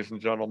Gollum, ladies and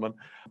gentlemen.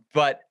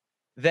 But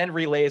then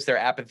relays their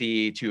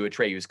apathy to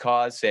Atreyu's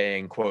cause,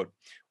 saying, quote,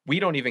 "We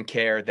don't even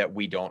care that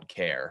we don't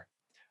care."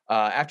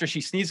 After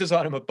she sneezes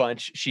on him a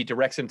bunch, she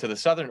directs him to the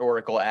Southern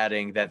Oracle,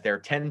 adding that they're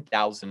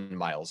 10,000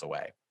 miles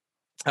away.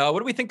 What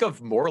do we think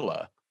of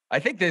Morla? I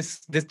think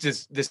this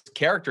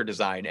character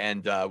design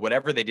and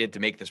whatever they did to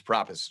make this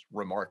prop is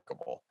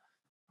remarkable.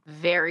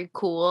 Very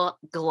cool.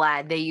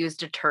 Glad they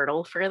used a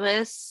turtle for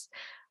this.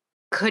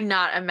 Could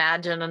not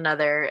imagine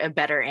a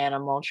better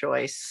animal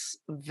choice.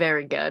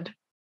 Very good.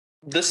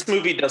 This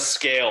movie does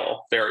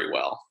scale very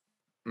well.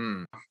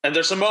 Mm. And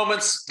there's some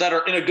moments that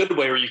are in a good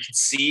way where you can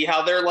see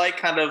how they're like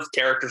kind of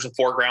characters in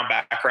foreground,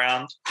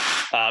 background,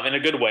 in a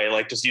good way,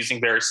 like just using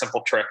very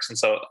simple tricks. And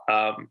so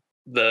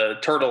the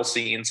turtle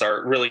scenes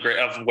are really great,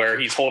 of where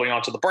he's holding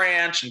onto the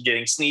branch and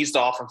getting sneezed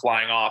off and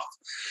flying off.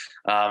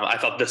 I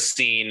thought this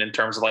scene, in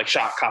terms of like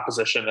shot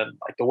composition and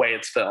like the way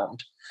it's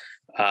filmed,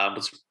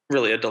 was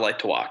really a delight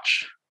to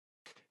watch.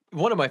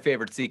 one of my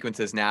favorite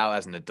sequences now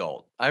as an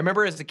adult. I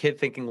remember as a kid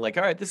thinking like,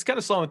 all right, this is kind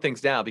of slowing things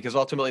down because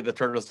ultimately the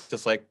turtle's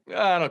just like,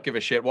 I don't give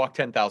a shit, walk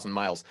 10,000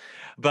 miles.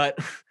 But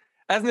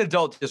as an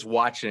adult, just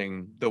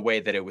watching the way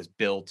that it was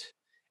built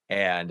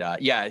and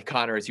yeah,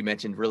 Connor, as you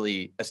mentioned,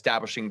 really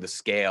establishing the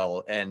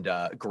scale and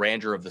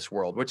grandeur of this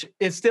world, which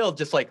is still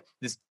just like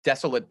this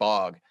desolate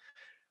bog,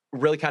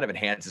 really kind of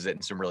enhances it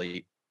in some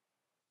really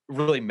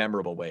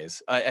memorable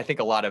ways. I think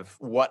a lot of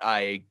what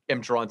I am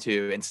drawn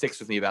to and sticks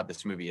with me about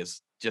this movie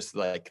is just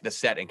like the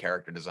set and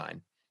character design.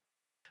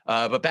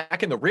 But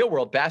back in the real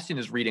world, Bastian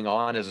is reading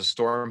on as a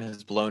storm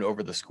has blown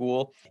over the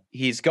school.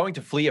 He's going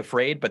to flee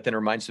afraid, but then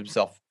reminds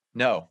himself,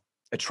 no,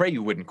 Atreyu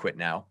wouldn't quit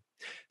now.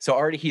 So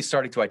already he's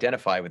starting to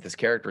identify with this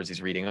character as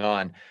he's reading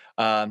on.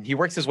 He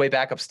works his way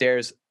back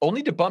upstairs,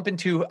 only to bump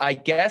into, I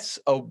guess,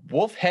 a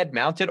wolf head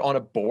mounted on a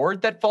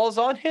board that falls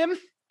on him,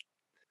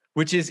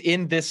 which is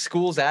in this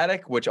school's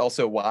attic, which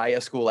also why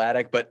a school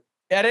attic. But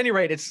at any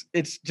rate,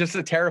 it's just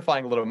a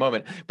terrifying little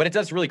moment. But it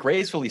does really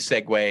gracefully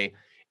segue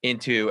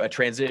into a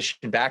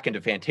transition back into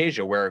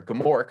Fantasia, where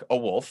Gamork, a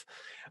wolf,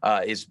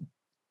 is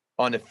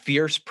on a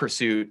fierce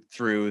pursuit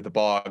through the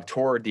bog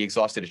toward the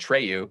exhausted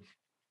Atreyu.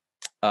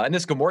 And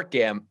this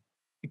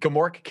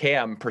Gamork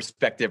Cam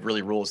perspective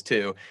really rules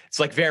too.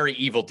 It's like very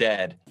Evil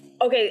Dead.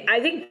 Okay,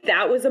 I think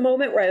that was a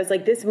moment where I was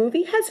like, this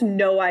movie has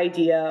no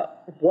idea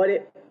what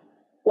it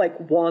like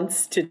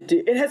wants to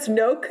do. It has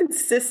no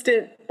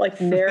consistent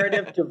like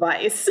narrative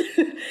device.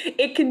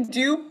 It can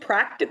do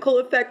practical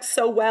effects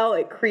so well.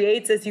 It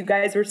creates, as you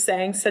guys were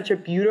saying, such a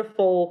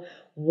beautiful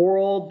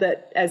world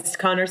that, as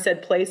Connor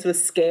said, plays with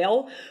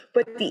scale.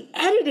 But the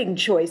editing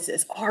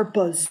choices are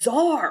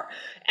bizarre.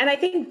 And I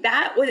think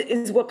that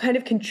is what kind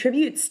of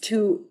contributes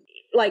to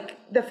like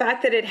the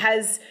fact that it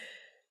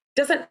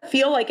doesn't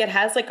feel like it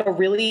has like a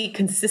really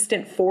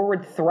consistent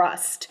forward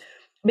thrust,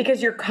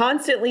 because you're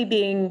constantly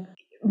being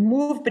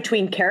moved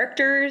between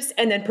characters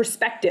and then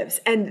perspectives.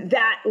 And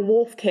that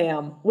wolf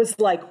cam was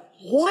like,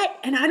 what?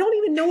 And I don't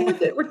even know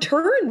if it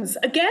returns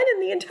again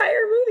in the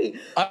entire movie.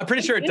 I'm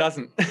pretty sure it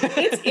doesn't.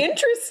 It's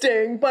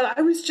interesting, but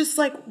I was just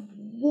like,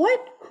 what?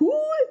 Who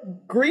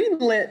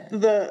greenlit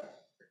the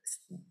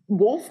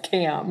wolf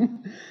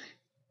cam?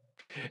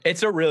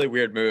 It's a really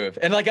weird move.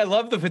 And like, I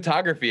love the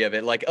photography of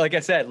it. Like I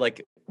said,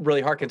 like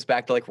really harkens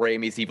back to like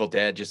Raimi's Evil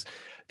Dead, just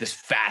this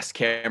fast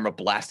camera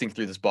blasting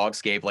through this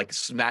bogscape, like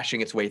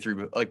smashing its way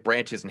through like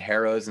branches and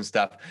harrows and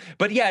stuff.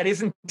 But yeah, it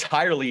is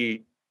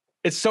entirely,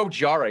 it's so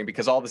jarring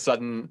because all of a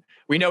sudden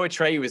we know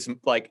Atreyu is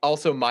like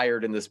also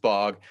mired in this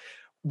bog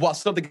while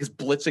something is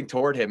blitzing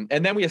toward him.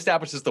 And then we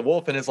establish as the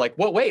wolf and is like,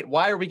 well, wait,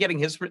 why are we getting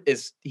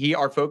is he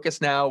our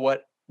focus now?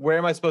 Where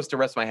am I supposed to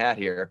rest my hat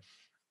here?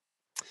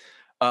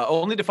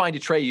 Only to find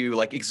Atreyu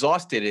like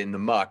exhausted in the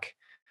muck,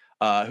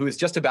 who is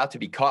just about to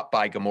be caught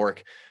by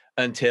Gamork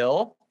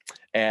until,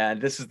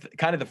 and this is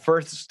kind of the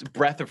first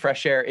breath of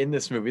fresh air in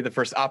this movie, the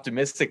first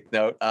optimistic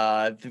note,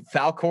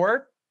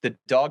 Falkor, the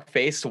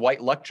dog-faced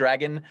white luck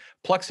dragon,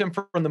 plucks him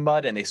from the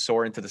mud and they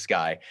soar into the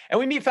sky. And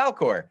we meet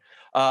Falkor.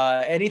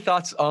 Any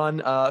thoughts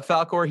on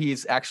Falkor?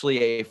 He's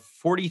actually a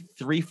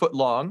 43-foot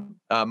long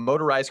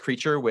motorized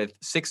creature with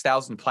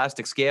 6,000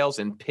 plastic scales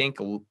and pink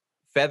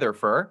feather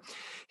fur.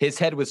 His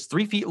head was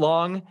 3 feet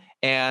long,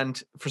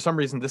 and for some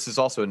reason, this is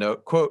also a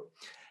note, quote,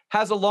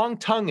 has a long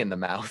tongue in the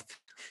mouth.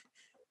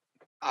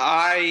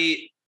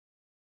 I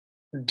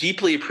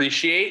deeply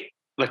appreciate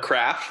the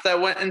craft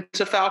that went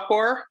into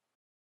Falkor,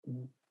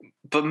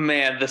 but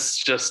man, this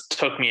just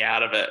took me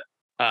out of it.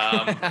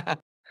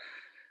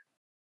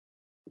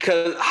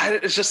 Because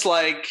it's just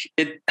like,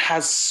 it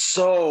has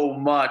so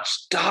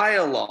much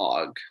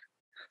dialogue,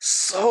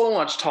 so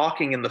much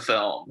talking in the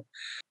film.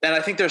 And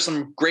I think there's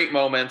some great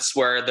moments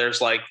where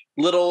there's like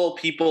little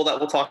people that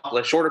will talk,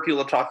 like shorter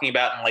people are talking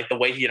about, and like the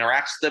way he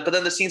interacts with it. But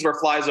then the scenes where it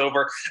flies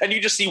over and you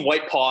just see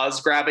white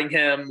paws grabbing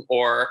him,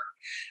 or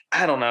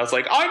I don't know. It's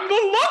like, I'm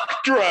the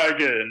luck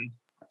dragon.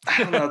 I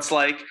don't know. It's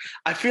like,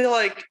 I feel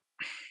like,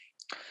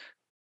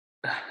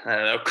 I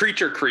don't know,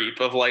 creature creep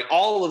of like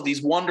all of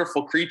these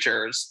wonderful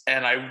creatures.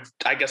 And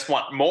I guess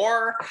want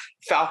more.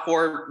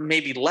 Falkor,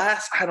 maybe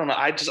less. I don't know.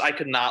 I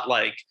could not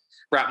like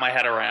wrap my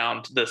head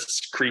around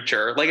this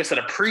creature. Like I said,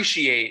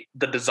 appreciate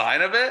the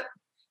design of it.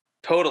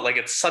 Total, like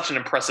it's such an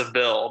impressive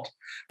build.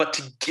 But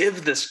to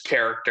give this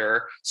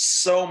character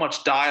so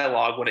much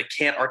dialogue when it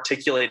can't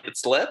articulate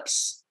its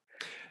lips.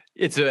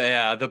 It's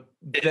the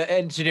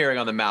engineering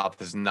on the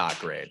mouth is not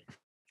great.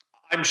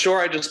 I'm sure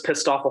I just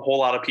pissed off a whole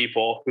lot of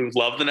people who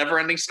love the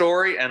Neverending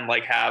Story and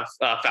like have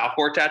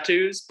Falkor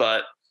tattoos,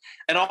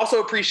 and also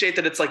appreciate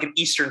that it's like an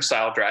Eastern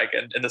style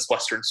dragon in this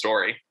Western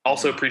story.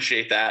 Also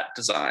appreciate that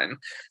design.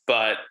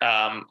 But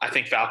I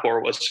think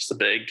Falkor was just a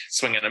big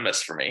swing and a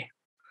miss for me.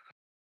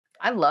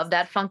 I love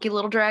that funky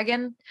little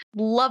dragon.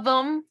 Love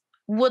him.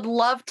 would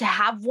love to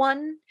have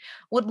one,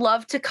 would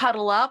love to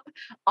cuddle up.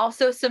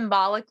 Also,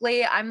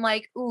 symbolically, I'm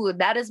like, ooh,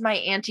 that is my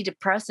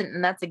antidepressant.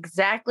 And that's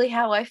exactly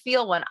how I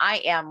feel when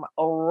I am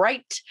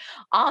right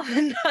on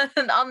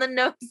the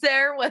nose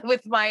there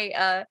with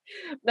my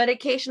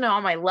medication and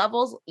all my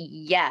levels.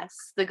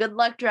 Yes, the good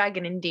luck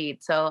dragon indeed.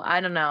 So I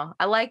don't know.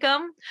 I like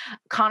him.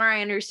 Connor,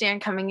 I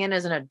understand coming in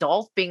as an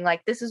adult being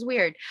like, this is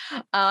weird.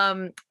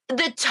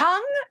 The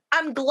tongue,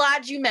 I'm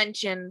glad you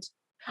mentioned.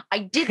 I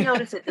did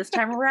notice it this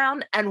time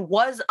around and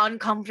was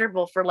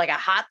uncomfortable for like a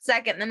hot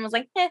second and then was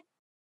like, eh.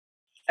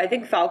 I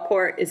think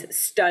Falkor is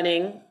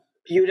stunning,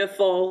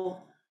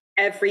 beautiful,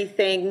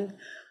 everything,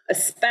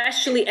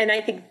 especially, and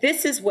I think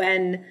this is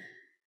when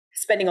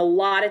spending a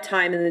lot of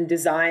time in the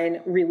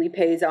design really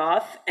pays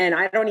off. And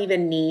I don't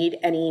even need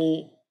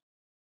any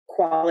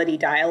quality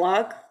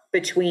dialogue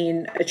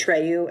between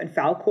Atreyu and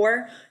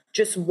Falkor.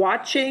 Just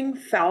watching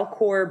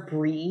Falkor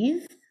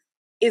breathe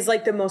is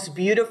like the most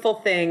beautiful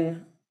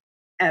thing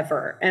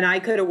ever. And I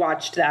could have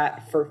watched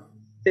that for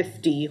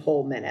 50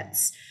 whole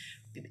minutes.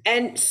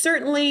 And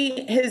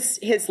certainly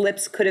his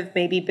lips could have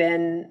maybe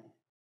been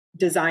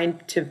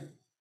designed to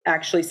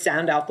actually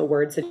sound out the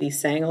words that he's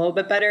saying a little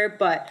bit better.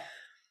 But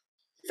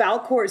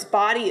Falkor's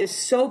body is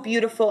so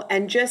beautiful.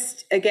 And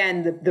just,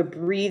 again, the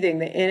breathing,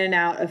 the in and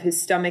out of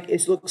his stomach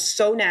looks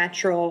so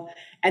natural.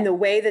 And the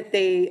way that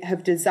they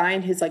have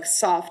designed his like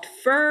soft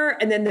fur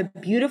and then the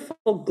beautiful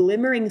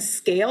glimmering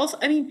scales.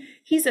 I mean,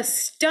 he's a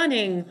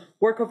stunning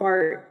work of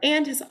art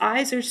and his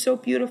eyes are so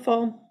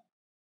beautiful.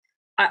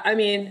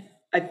 I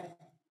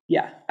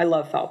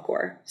love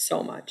Falkor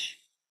so much.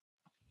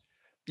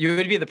 You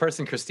would be the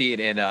person, Christine,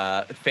 in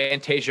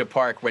Fantasia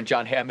Park when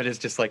John Hammond is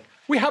just like,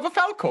 we have a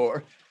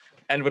Falkor,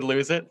 and would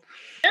lose it.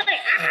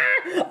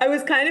 I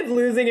was kind of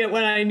losing it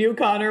when I knew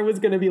Connor was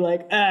going to be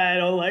like, I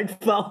don't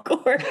like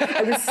Falkor.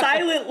 I was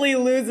silently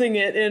losing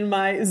it in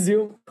my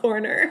Zoom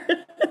corner.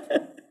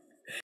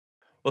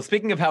 Well,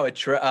 speaking of how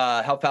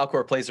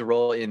Falkor plays a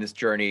role in this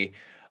journey,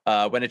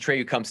 when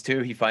Atreyu comes to,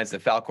 he finds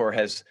that Falkor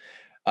has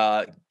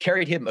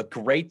carried him a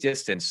great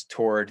distance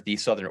toward the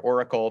Southern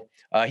Oracle.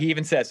 He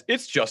even says,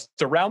 it's just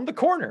around the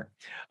corner,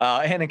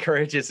 and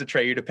encourages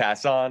Atreyu to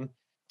pass on.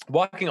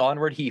 Walking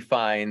onward, he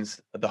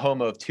finds the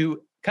home of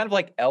two kind of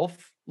like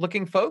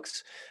elf-looking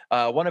folks,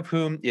 one of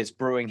whom is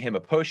brewing him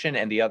a potion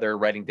and the other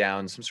writing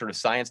down some sort of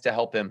science to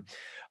help him,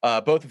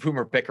 both of whom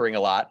are bickering a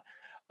lot.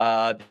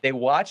 They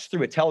watch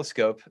through a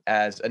telescope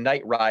as a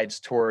knight rides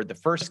toward the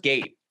first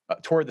gate,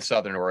 toward the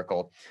Southern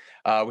Oracle,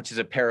 which is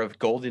a pair of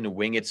golden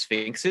winged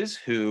sphinxes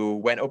who,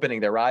 when opening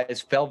their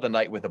eyes, fell the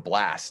knight with a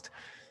blast.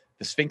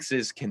 The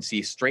sphinxes can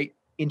see straight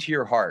into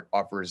your heart,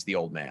 offers the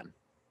old man.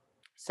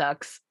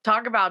 Sucks.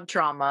 Talk about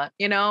trauma,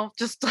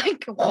 just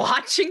like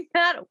watching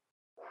that.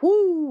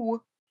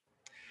 Whoo.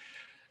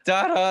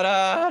 Da da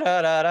da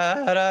da da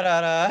da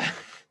da da.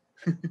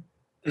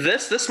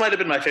 This might have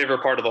been my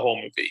favorite part of the whole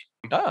movie.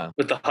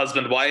 With the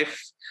husband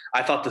wife.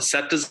 I thought the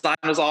set design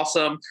was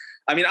awesome.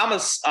 I mean, I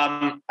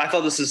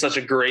thought this is such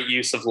a great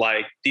use of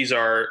like, these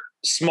are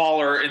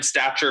smaller in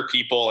stature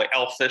people, like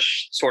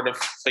elfish sort of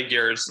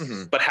figures,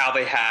 but how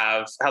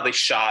they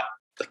shot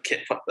the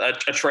kid,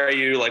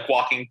 Atreyu, like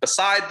walking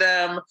beside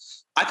them.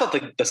 I thought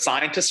the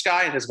scientist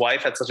guy and his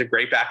wife had such a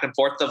great back and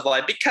forth of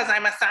like, because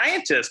I'm a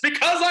scientist.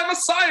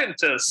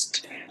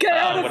 Get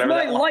out of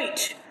my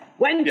light,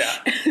 wench. Yeah.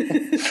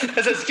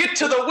 It says, get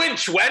to the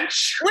winch,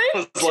 wench.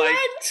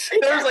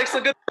 There's like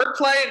some good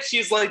wordplay, and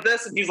she's like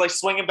this, and he's like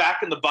swinging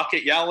back in the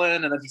bucket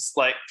yelling, and then he's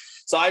like,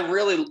 so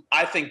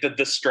I think that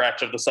this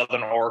stretch of the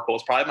Southern Oracle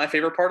is probably my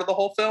favorite part of the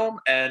whole film.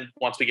 And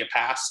once we get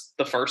past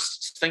the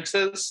first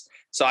sphinxes,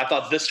 so I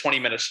thought this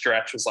 20-minute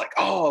stretch was like,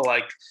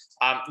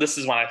 this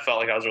is when I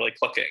felt like I was really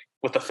clicking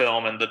with the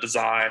film and the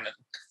design and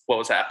what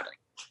was happening.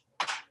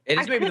 It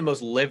is maybe the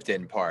most lived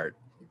in part,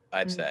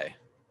 I'd say.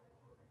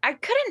 I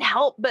couldn't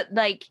help but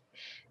like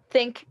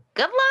think,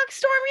 good luck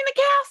storming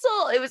the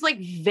castle. It was like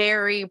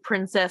very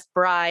Princess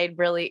Bride,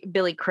 really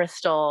Billy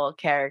Crystal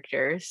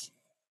characters.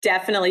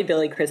 Definitely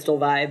Billy Crystal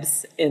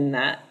vibes in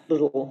that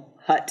little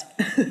hut.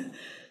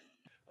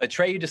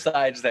 Atreyu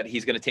decides that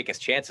he's going to take his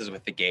chances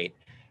with the gate.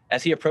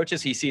 As he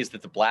approaches, he sees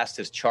that the blast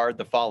has charred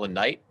the fallen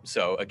knight.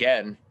 So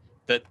again,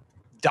 the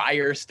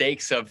dire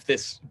stakes of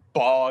this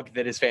bog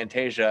that is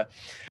Fantasia.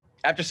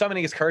 After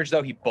summoning his courage,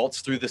 though, he bolts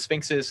through the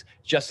sphinxes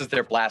just as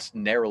their blast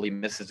narrowly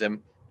misses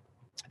him.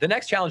 The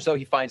next challenge, though,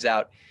 he finds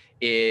out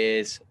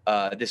is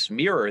this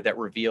mirror that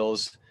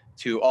reveals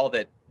to all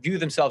that view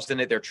themselves in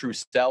it their true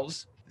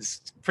selves.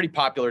 This pretty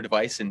popular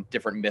device in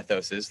different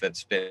mythoses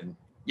that's been,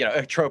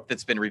 a trope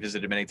that's been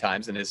revisited many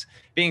times and is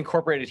being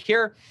incorporated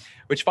here,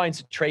 which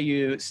finds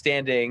Atreyu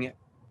standing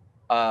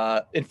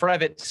in front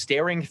of it,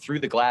 staring through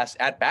the glass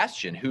at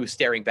Bastian, who,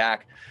 staring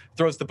back,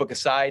 throws the book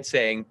aside,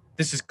 saying,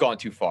 this has gone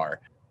too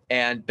far.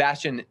 And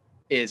Bastian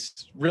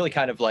is really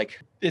kind of like,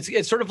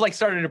 it's sort of like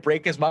starting to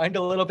break his mind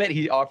a little bit.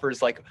 He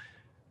offers like,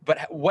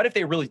 but what if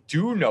they really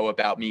do know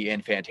about me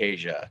in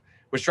Fantasia?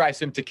 Which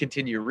drives him to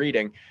continue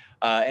reading.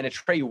 And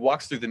Atreyu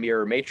walks through the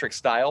mirror Matrix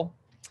style,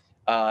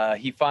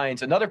 he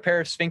finds another pair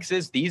of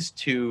sphinxes, these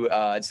two,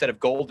 instead of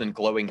gold and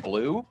glowing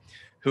blue,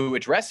 who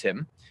address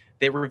him.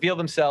 They reveal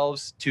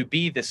themselves to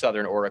be the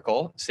Southern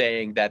Oracle,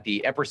 saying that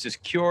the Empress's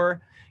cure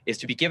is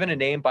to be given a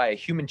name by a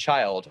human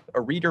child,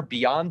 a reader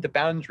beyond the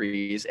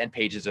boundaries and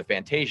pages of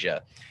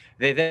Fantasia.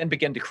 They then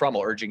begin to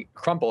crumble,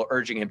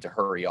 urging him to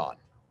hurry on.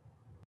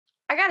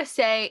 I gotta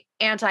say,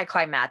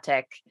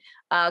 anticlimactic.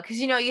 Because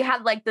you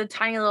had like the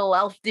tiny little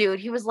elf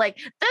dude. He was like,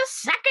 the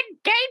second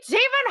gate's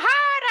even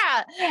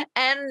harder.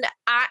 And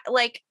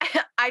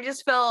I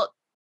just felt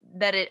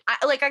that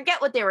I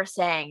get what they were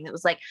saying. It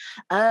was like,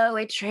 oh,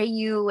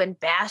 Atreyu and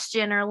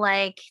Bastion are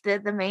like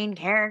the main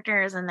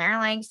characters, and they're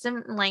like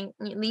some like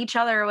each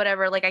other or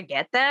whatever. Like, I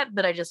get that,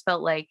 but I just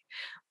felt like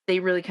they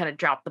really kind of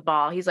dropped the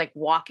ball. He's like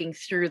walking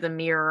through the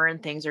mirror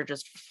and things are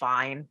just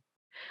fine.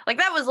 Like,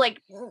 that was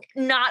like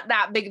not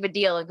that big of a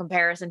deal in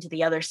comparison to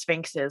the other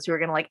sphinxes who are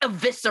gonna like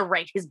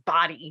eviscerate his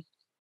body.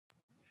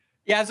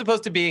 Yeah, as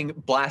opposed to being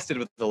blasted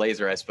with the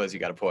laser, I suppose you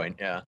got a point.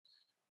 Yeah.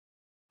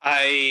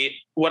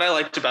 What I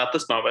liked about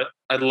this moment,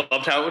 I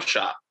loved how it was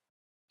shot.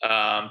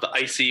 The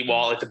icy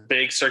wall, like the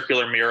big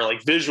circular mirror,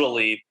 like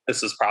visually,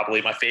 this is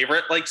probably my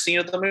favorite like scene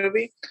of the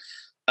movie.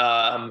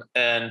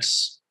 And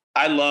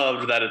I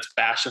loved that it's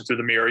Bastion through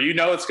the mirror. You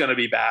know it's going to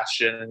be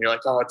Bastion, and you're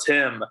like, oh, it's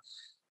him.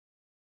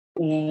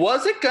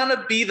 Was it going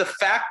to be the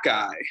fat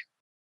guy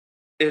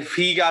if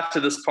he got to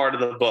this part of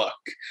the book?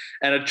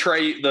 And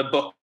the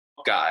book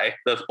guy,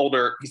 the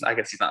older, I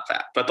guess he's not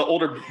fat, but the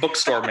older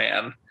bookstore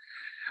man,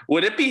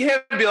 would it be him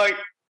and be like,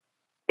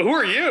 who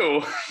are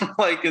you?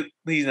 Like,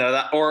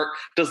 that, or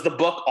does the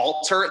book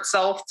alter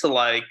itself to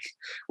like,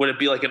 would it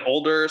be like an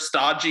older,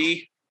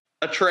 stodgy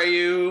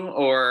Atreyu,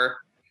 or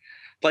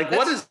like,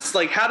 what is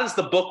like, how does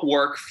the book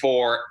work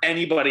for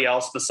anybody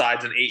else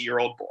besides an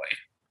 8-year-old boy?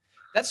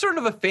 That's sort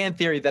of a fan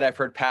theory that I've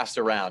heard passed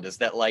around, is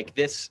that like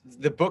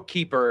the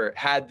bookkeeper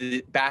had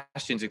the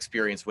Bastion's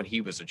experience when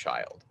he was a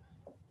child.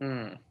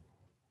 And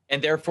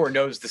therefore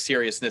knows the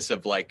seriousness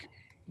of like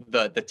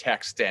the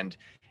text, and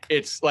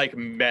it's like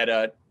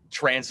meta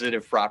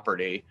transitive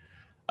property,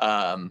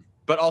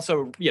 but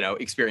also,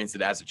 experienced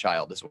it as a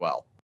child as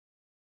well.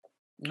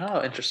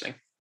 Oh, interesting.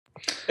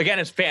 Again,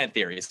 it's fan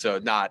theory, so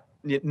not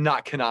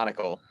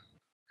canonical.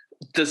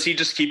 Does he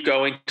just keep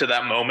going to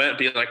that moment,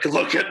 be like,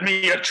 look at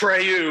me,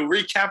 Atreyu,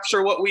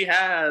 recapture what we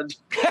had?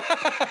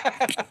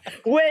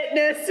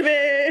 Witness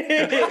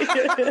me!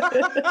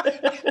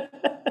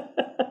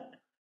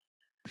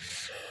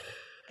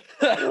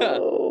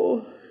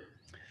 Oh.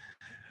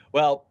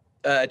 Well,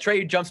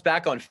 Atreyu jumps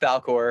back on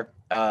Falkor.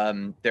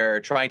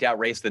 They're trying to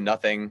outrace the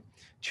Nothing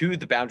to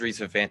the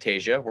boundaries of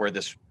Fantasia, where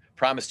this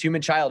promised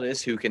human child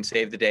is, who can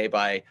save the day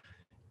by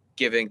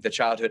giving the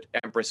childhood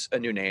empress a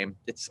new name.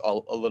 It's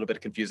all a little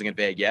bit confusing and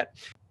vague yet.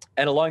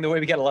 And along the way,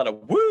 we get a lot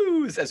of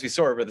woos as we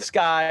soar over the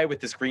sky with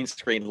this green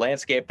screen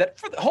landscape that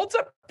holds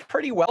up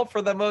pretty well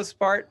for the most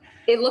part.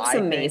 It looks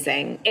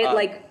amazing.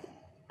 Like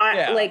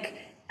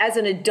as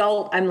an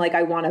adult, I'm like,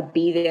 I want to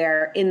be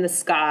there in the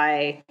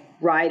sky,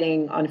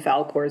 riding on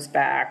Falkor's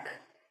back.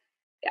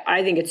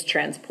 I think it's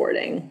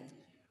transporting.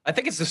 I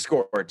think it's the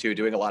score too,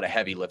 doing a lot of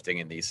heavy lifting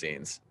in these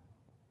scenes.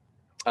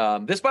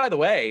 This, by the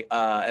way,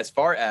 as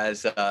far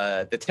as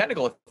the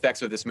technical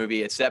effects of this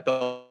movie, its set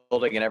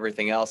building and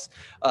everything else,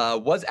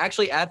 was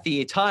actually at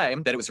the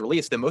time that it was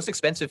released the most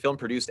expensive film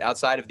produced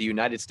outside of the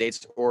United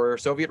States or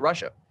Soviet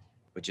Russia,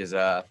 which is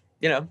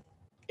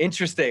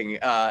interesting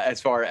as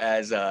far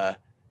as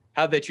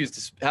how they chose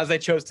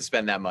to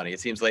spend that money. It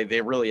seems like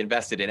they really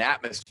invested in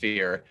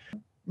atmosphere,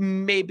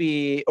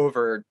 maybe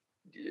over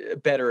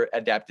better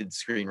adapted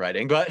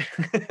screenwriting, but.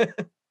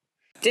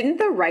 Didn't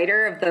the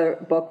writer of the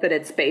book that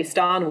it's based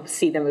on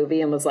see the movie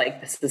and was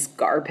like, this is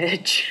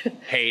garbage?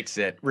 Hates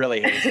it.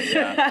 Really hates it,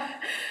 yeah.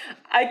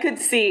 I could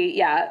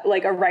see,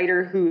 like a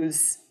writer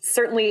who's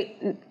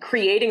certainly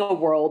creating a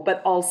world,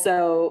 but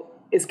also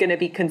is going to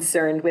be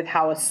concerned with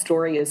how a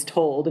story is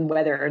told and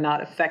whether or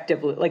not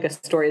effectively, like a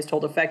story is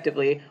told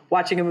effectively,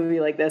 watching a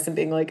movie like this and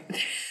being like,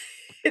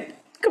 it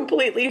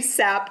completely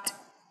sapped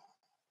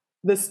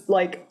this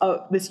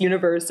this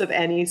universe of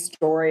any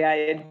story I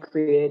had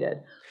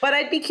created. But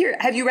I'd be curious.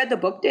 Have you read the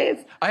book,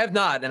 Dave? I have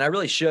not, and I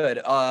really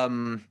should.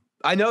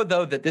 I know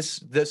though that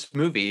this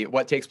movie,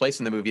 what takes place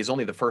in the movie, is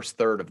only the first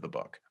third of the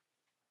book.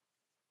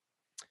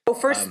 Oh,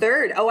 first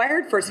third. Oh, I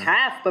heard first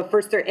half, but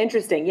first third.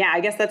 Interesting. Yeah,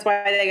 I guess that's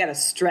why they got to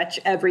stretch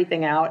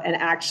everything out, and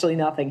actually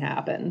nothing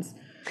happens.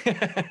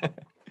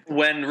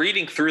 When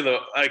reading through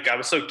I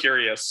was so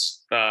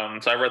curious. So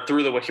I read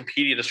through the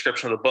Wikipedia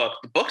description of the book.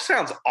 The book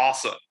sounds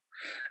awesome.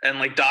 And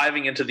like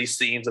diving into these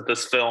scenes that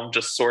this film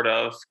just sort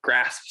of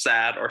grasps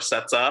at or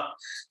sets up,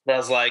 I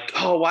was like,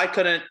 oh, why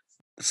couldn't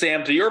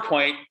Sam, to your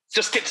point,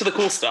 just get to the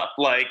cool stuff?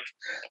 Like,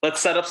 let's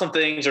set up some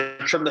things or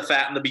trim the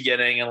fat in the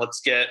beginning, and let's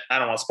get, I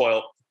don't want to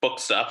spoil book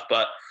stuff,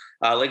 but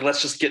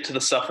let's just get to the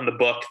stuff in the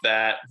book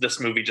that this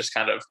movie just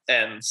kind of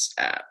ends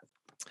at.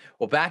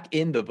 Well, back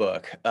in the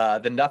book,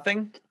 the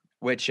Nothing,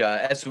 which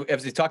as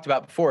we talked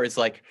about before, is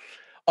like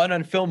an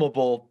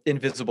unfilmable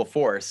invisible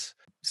force,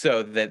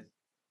 so that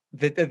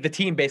the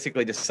team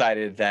basically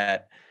decided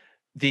that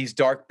these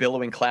dark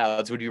billowing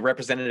clouds would be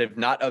representative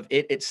not of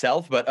it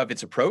itself, but of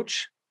its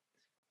approach,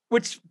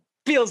 which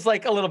feels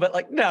like a little bit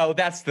like, no,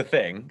 that's the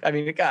thing. I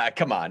mean,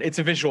 come on. It's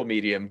a visual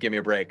medium. Give me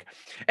a break.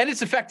 And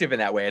it's effective in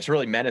that way. It's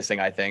really menacing,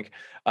 I think.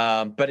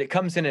 But it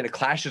comes in and it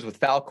clashes with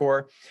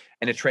Falkor,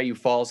 and Atreyu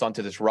falls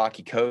onto this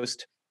rocky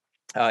coast.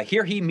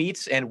 Here he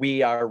meets, and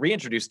we are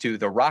reintroduced to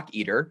the Rock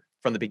Eater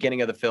from the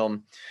beginning of the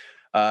film,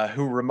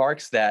 who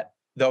remarks that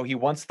though he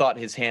once thought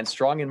his hand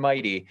strong and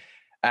mighty,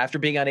 after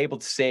being unable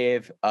to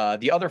save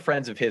the other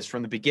friends of his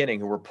from the beginning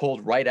who were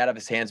pulled right out of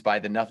his hands by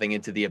the Nothing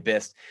into the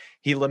abyss,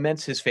 he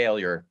laments his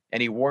failure,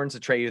 and he warns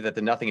Atreyu that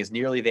the Nothing is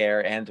nearly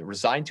there and,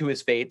 resigned to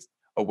his fate,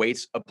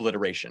 awaits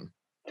obliteration.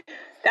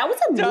 That was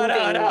a moving...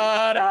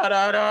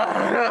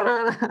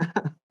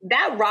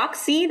 That rock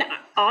scene,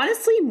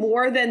 honestly,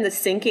 more than the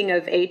sinking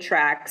of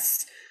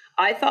Atrax,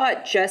 I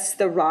thought just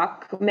the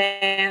rock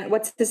man,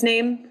 what's his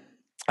name?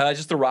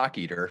 Just the Rock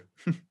Eater.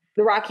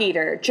 The Rock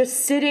Eater,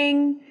 just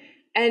sitting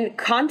and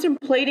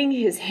contemplating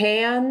his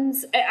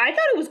hands. I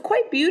thought it was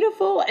quite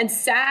beautiful and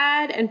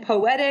sad and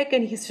poetic.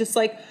 And he's just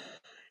like,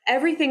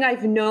 everything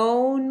I've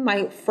known,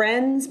 my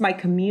friends, my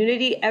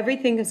community,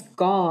 everything is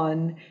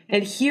gone.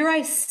 And here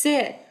I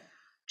sit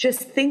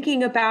just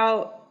thinking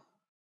about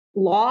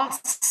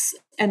loss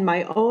and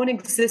my own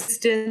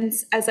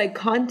existence as I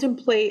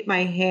contemplate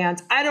my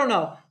hands. I don't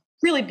know,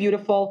 really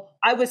beautiful.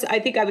 I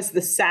think I was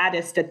the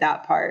saddest at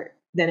that part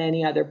than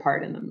any other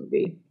part in the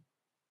movie.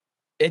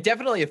 It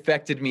definitely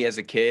affected me as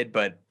a kid,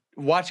 but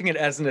watching it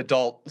as an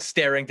adult,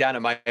 staring down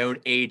at my own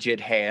aged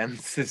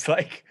hands, is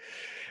like,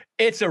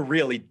 it's a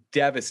really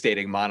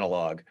devastating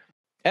monologue.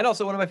 And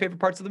also one of my favorite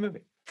parts of the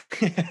movie.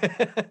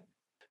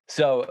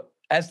 So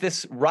as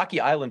this rocky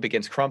island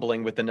begins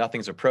crumbling with the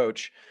Nothing's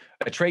approach,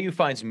 Atreyu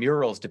finds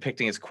murals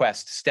depicting his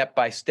quest step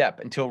by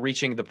step until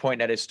reaching the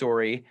point at his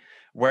story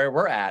where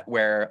we're at,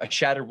 where a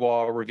shattered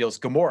wall reveals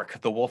Gamork,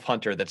 the wolf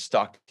hunter that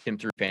stalked him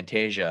through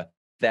Fantasia,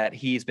 that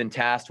he's been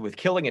tasked with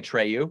killing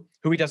Atreyu,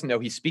 who he doesn't know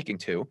he's speaking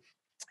to,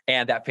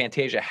 and that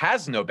Fantasia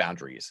has no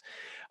boundaries,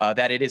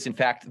 that it is, in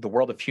fact, the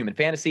world of human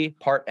fantasy,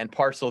 part and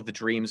parcel of the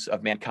dreams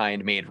of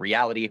mankind made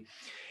reality,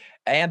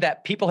 and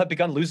that people have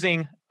begun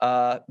losing,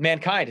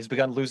 mankind has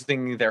begun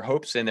losing their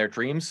hopes and their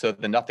dreams, so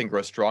the Nothing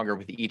grows stronger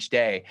with each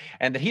day,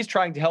 and that he's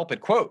trying to help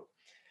it, quote,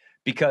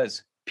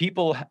 because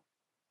people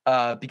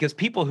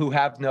who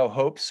have no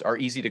hopes are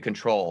easy to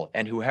control,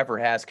 and whoever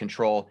has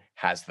control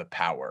has the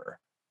power.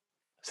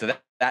 So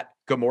that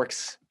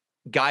Gamork's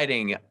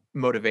guiding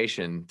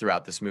motivation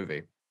throughout this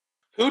movie.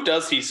 Who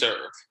does he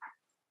serve?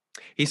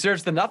 He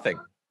serves the Nothing.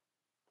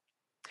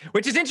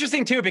 Which is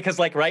interesting too, because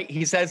like, right,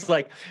 he says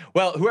like,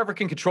 well, whoever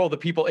can control the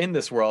people in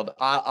this world,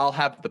 I'll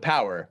have the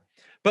power.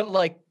 But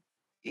like,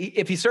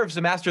 if he serves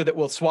the master that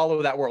will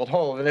swallow that world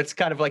whole, then it's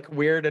kind of like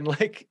weird and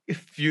like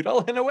futile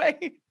in a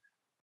way.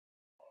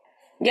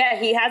 Yeah,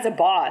 he has a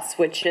boss,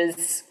 which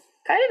is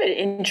kind of an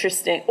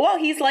interesting. Well,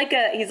 he's like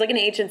an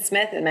Agent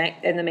Smith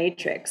in the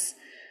Matrix.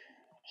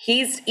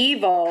 He's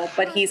evil,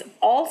 but he's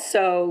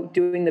also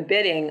doing the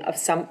bidding of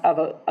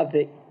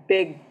the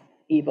big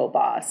evil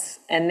boss,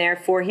 and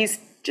therefore he's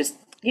just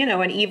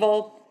an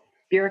evil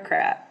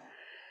bureaucrat.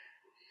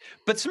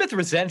 But Smith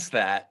resents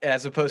that,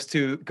 as opposed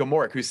to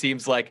Gamork, who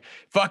seems like,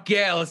 fuck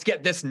yeah, let's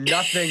get this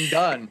Nothing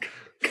done.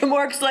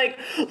 Gamork's like,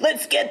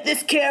 let's get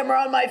this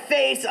camera on my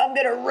face. I'm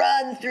gonna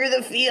run through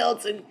the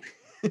fields and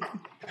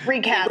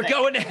wreak havoc. We're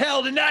going to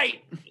hell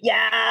tonight.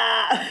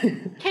 Yeah.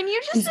 Can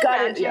you just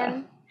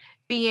imagine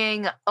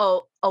being a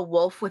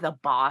wolf with a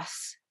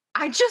boss?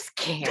 I just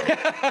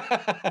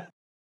can't.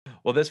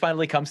 Well, this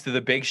finally comes to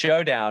the big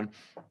showdown.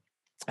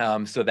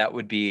 So that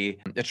would be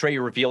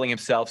Atreyu revealing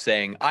himself,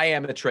 saying, I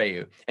am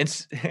Atreyu.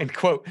 And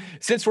quote,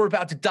 since we're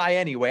about to die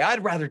anyway,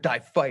 I'd rather die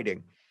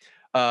fighting.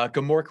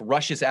 Gamork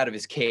rushes out of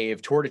his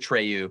cave toward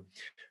Atreyu,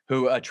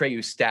 who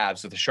Atreyu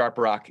stabs with a sharp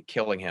rock,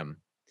 killing him.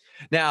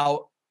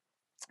 Now,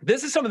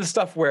 this is some of the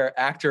stuff where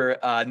actor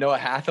Noah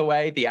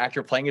Hathaway, the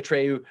actor playing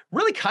Atreyu,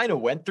 really kind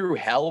of went through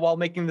hell while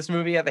making this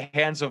movie at the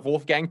hands of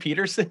Wolfgang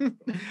Petersen.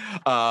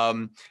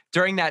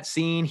 During that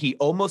scene, he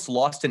almost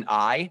lost an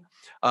eye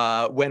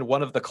when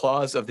one of the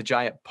claws of the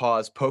giant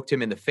paws poked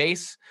him in the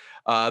face.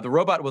 The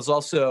robot was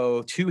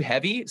also too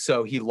heavy,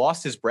 so he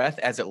lost his breath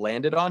as it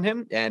landed on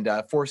him and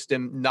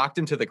knocked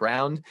him to the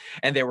ground.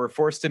 And they were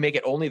forced to make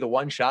it only the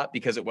one shot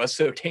because it was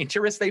so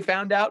dangerous, they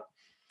found out.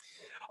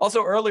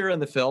 Also, earlier in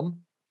the film,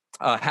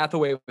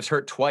 Hathaway was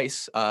hurt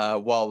twice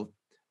while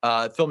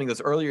filming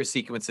those earlier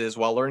sequences.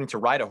 While learning to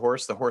ride a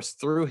horse, the horse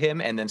threw him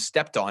and then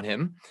stepped on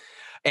him.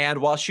 And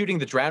while shooting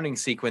the drowning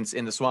sequence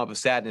in the Swamp of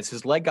Sadness,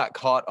 his leg got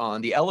caught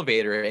on the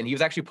elevator and he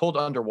was actually pulled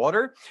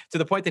underwater to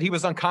the point that he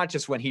was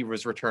unconscious when he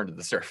was returned to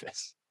the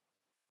surface.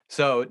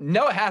 So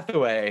Noah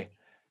Hathaway,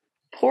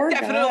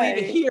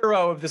 definitely the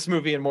hero of this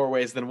movie in more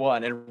ways than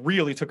one, and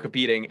really took a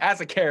beating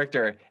as a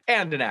character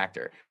and an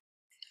actor.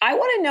 I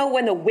want to know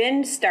when the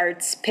wind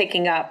starts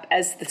picking up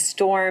as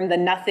the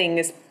Nothing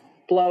is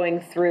blowing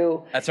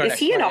through. Is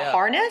he in a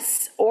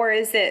harness, or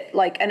is it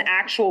like an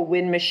actual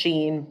wind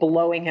machine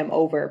blowing him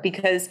over?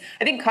 Because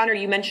I think, Connor,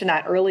 you mentioned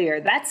that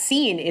earlier. That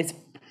scene is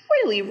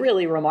really,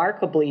 really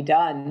remarkably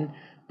done.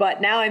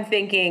 But now I'm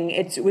thinking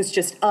it was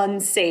just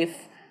unsafe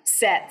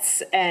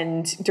sets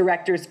and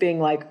directors being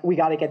like, we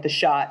got to get the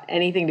shot.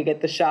 Anything to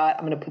get the shot.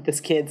 I'm going to put this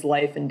kid's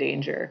life in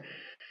danger.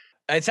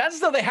 It sounds as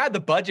though they had the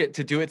budget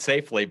to do it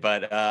safely,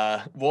 but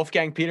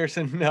Wolfgang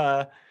Petersen,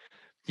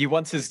 he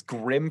wants his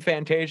grim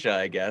Fantasia,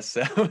 I guess.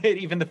 So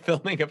even the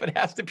filming of it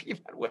has to be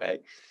that way.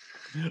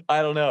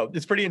 I don't know.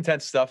 It's pretty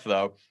intense stuff,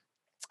 though.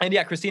 And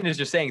yeah, Christina is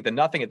just saying that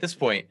nothing at this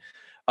point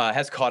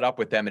has caught up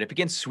with them, and it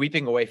begins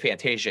sweeping away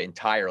Fantasia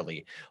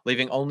entirely,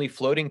 leaving only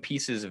floating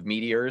pieces of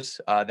meteors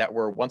that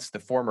were once the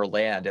former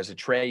land as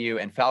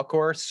Atreyu and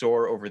Falkor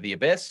soar over the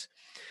abyss.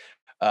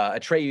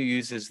 Atreyu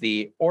uses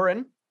the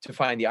Orin to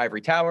find the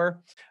Ivory Tower,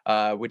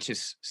 which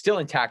is still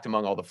intact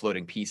among all the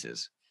floating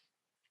pieces.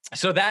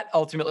 So that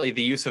ultimately,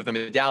 the use of the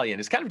medallion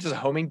is kind of just a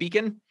homing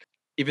beacon,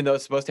 even though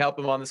it's supposed to help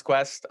him on this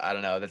quest. I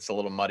don't know. That's a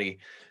little muddy.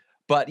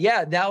 But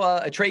yeah, now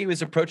Atreyu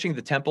is approaching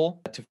the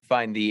temple to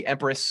find the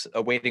Empress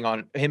awaiting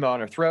on him on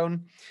her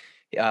throne.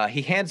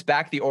 He hands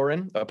back the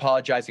Orin,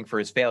 apologizing for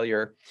his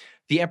failure.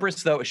 The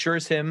Empress, though,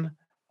 assures him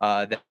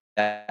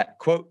that,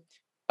 quote,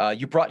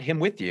 you brought him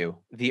with you,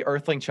 the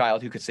earthling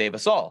child who could save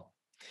us all.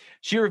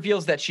 She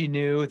reveals that she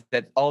knew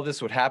that all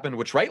this would happen,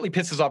 which rightly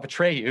pisses off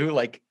Atreyu.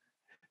 Like,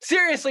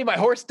 seriously, my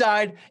horse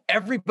died.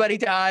 Everybody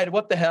died.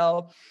 What the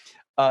hell?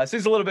 So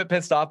he's a little bit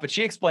pissed off, but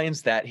she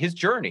explains that his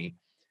journey,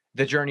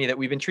 the journey that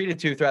we've been treated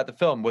to throughout the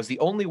film, was the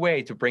only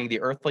way to bring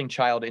the earthling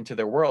child into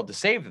their world to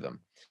save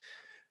them.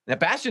 Now,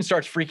 Bastian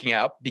starts freaking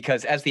out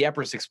because, as the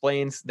Empress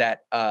explains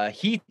that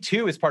he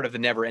too is part of the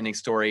never-ending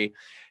story,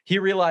 he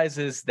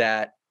realizes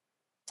that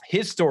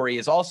his story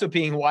is also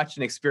being watched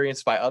and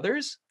experienced by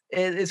others.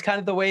 Is kind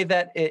of the way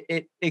that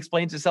it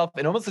explains itself,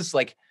 and almost this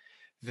like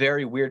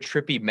very weird,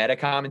 trippy meta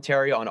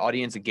commentary on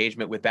audience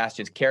engagement with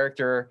Bastian's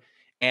character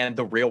and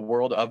the real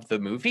world of the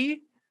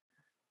movie.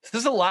 So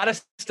there's a lot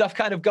of stuff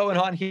kind of going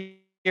on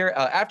here.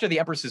 After the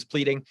Empress is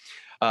pleading,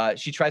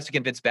 she tries to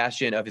convince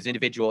Bastian of his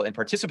individual and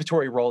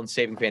participatory role in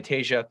saving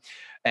Fantasia,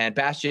 and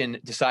Bastian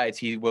decides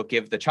he will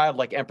give the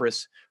childlike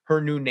Empress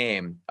her new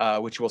name,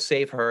 which will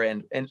save her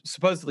and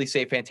supposedly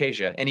save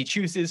Fantasia, and he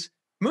chooses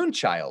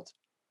Moonchild.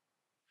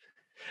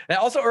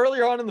 Now, also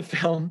earlier on in the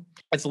film,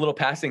 it's a little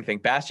passing thing.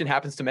 Bastian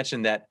happens to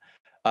mention that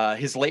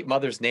his late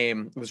mother's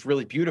name was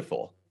really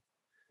beautiful.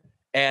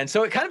 And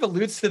so it kind of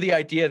alludes to the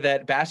idea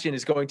that Bastian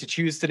is going to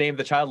choose to name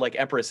the childlike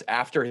Empress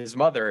after his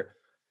mother.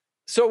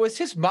 So was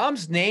his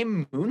mom's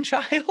name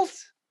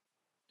Moonchild?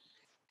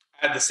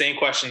 I had the same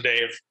question,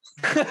 Dave.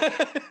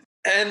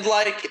 And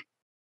like,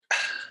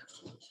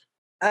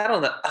 I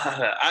don't know.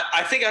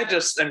 I think I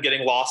just am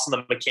getting lost in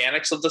the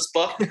mechanics of this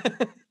book.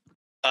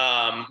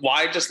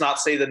 Why just not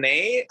say the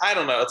name? I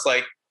don't know. It's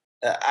like,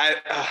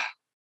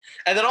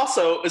 and then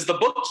also, is the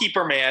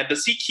bookkeeper man,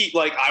 does he keep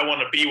like, I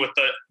want to be with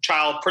the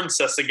child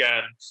princess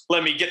again.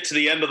 Let me get to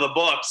the end of the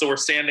book so we're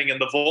standing in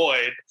the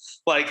void.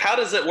 Like, how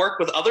does it work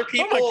with other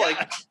people?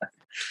 Like,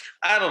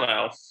 I don't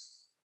know.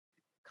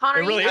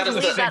 Connor, really you have to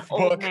leave that book.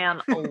 old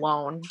man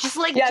alone. Just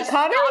like, Yeah, just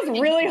Connor stop was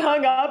really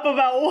hung up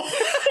about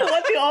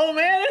what the old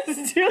man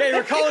is doing. Yeah, you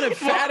were calling him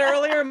fat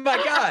earlier? My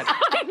God.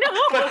 I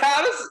know.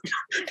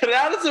 But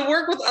how does it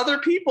work with other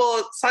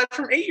people aside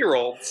from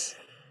 8-year-olds?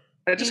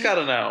 I just got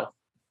to know.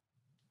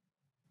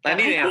 I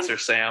need an answer,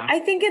 Sam. I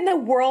think in the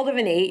world of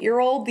an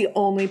 8-year-old, the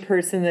only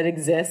person that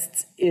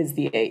exists is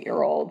the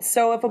 8-year-old.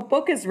 So if a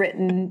book is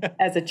written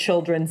as a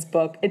children's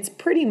book, it's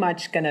pretty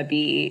much going to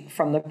be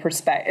from the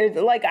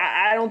perspective. Like,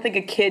 I don't think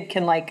a kid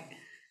can like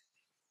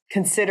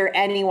consider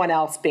anyone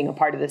else being a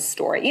part of this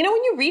story. You know,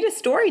 when you read a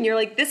story and you're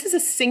like, this is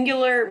a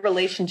singular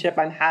relationship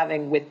I'm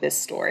having with this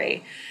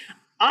story.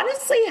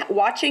 Honestly,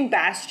 watching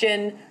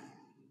Bastian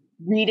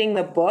reading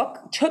the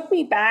book took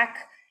me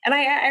back. And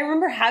I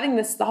remember having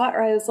this thought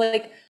where I was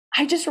like,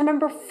 I just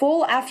remember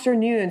full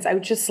afternoons, I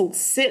would just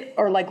sit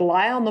or like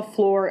lie on the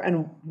floor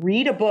and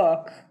read a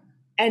book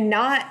and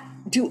not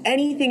do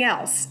anything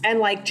else and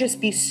like just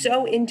be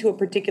so into a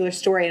particular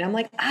story. And I'm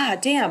like,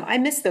 damn, I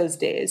miss those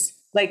days.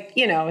 Like,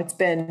 you know, it's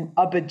been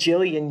a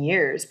bajillion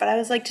years, but I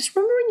was like, just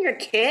remember when you're a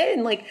kid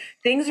and like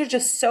things are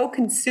just so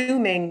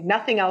consuming,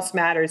 nothing else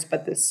matters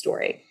but this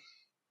story.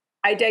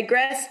 I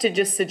digress to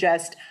just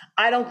suggest,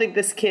 I don't think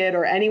this kid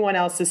or anyone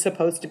else is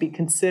supposed to be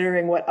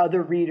considering what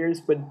other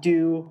readers would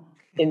do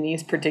in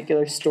these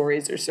particular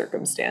stories or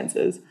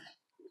circumstances.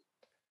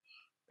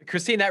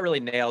 Christine, that really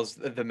nails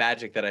the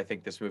magic that I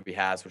think this movie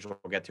has, which we'll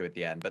get to at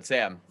the end. But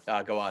Sam,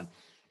 go on.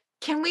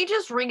 Can we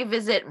just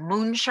revisit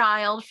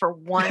Moonchild for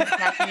 1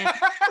 second?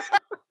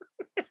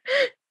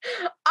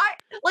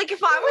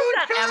 If I was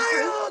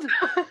that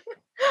Empress,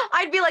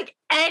 I'd be like,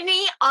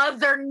 any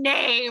other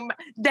name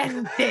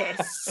than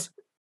this.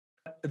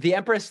 The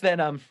Empress then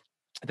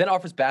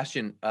offers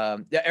Bastian,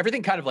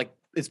 everything kind of like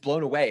is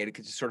blown away, and it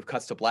just sort of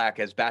cuts to black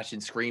as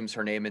Bastian screams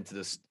her name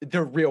into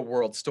the real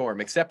world storm,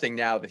 accepting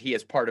now that he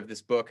is part of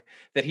this book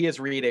that he is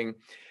reading,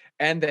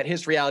 and that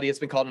his reality has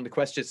been called into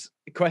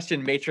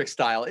question Matrix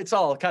style. It's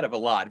all kind of a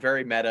lot,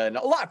 very meta, and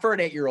a lot for an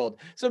 8-year-old.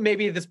 So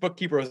maybe this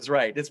bookkeeper was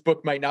right. This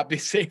book might not be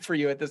safe for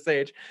you at this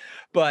age.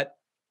 But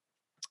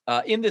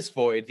In this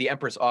void, the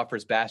Empress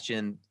offers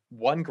Bastian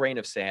 1 grain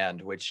of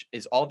sand, which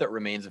is all that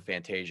remains of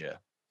Fantasia.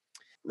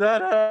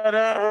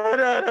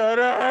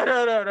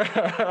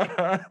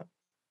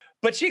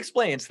 But she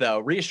explains, though,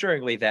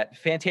 reassuringly, that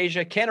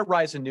Fantasia can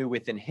arise anew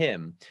within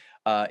him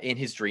in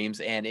his dreams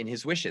and in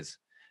his wishes.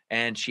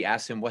 And she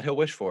asks him what he'll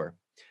wish for.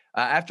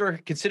 After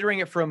considering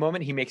it for a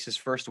moment, he makes his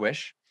first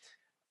wish,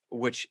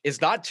 which is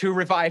not to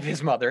revive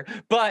his mother,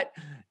 but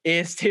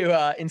is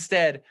to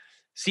instead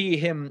see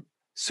him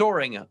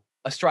soaring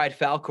astride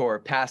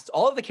Falkor past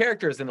all of the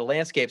characters in the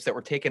landscapes that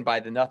were taken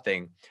by the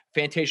Nothing,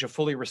 Fantasia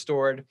fully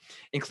restored,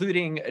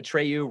 including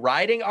Atreyu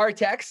riding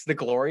Artax, the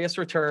glorious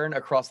return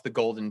across the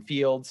golden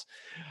fields.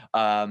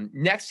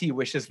 Next, he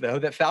wishes, though,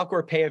 that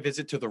Falkor pay a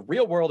visit to the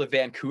real world of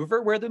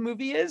Vancouver, where the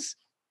movie is.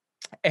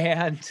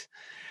 And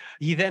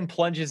he then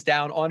plunges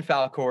down on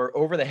Falkor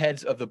over the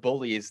heads of the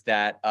bullies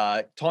that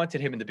taunted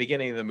him in the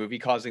beginning of the movie,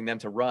 causing them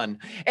to run.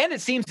 And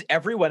it seems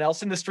everyone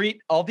else in the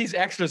street, all these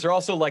extras are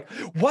also like,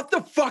 what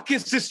the fuck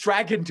is this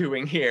dragon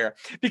doing here?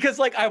 Because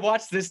like I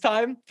watched this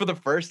time for the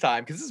first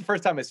time, because this is the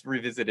first time I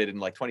revisited in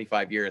like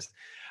 25 years.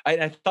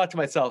 I thought to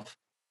myself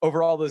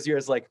over all those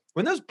years, like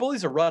when those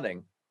bullies are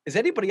running, is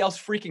anybody else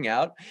freaking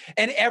out?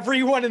 And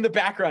everyone in the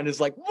background is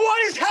like,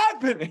 what is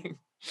happening?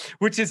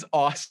 Which is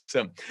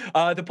awesome.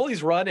 The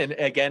bullies run, and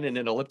again, in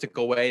an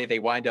elliptical way, they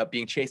wind up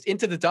being chased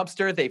into the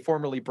dumpster they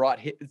formerly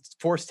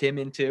forced him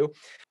into.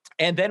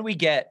 And then we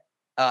get,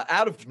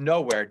 out of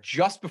nowhere,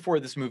 just before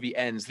this movie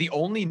ends, the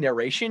only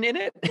narration in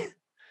it,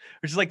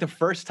 which is like the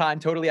first time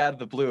totally out of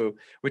the blue,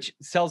 which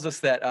tells us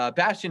that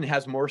Bastian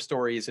has more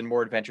stories and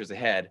more adventures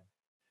ahead.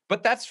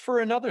 But that's for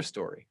another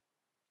story.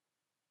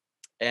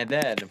 And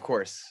then, of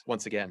course,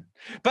 once again,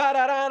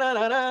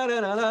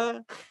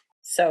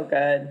 so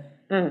good.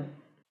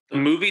 The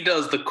movie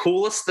does the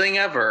coolest thing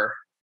ever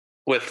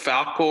with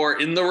Falkor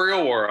in the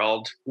real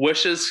world,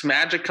 wishes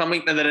magic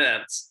coming, and then it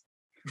ends.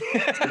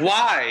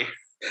 Why?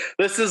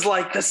 This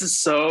is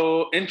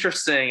so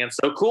interesting and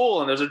so cool,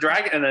 and there's a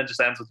dragon, and then it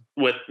just ends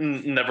with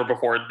never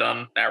before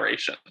done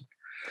narration.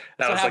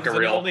 That was like a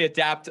real. Only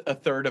adapt a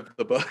third of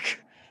the book.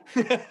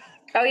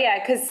 Oh yeah,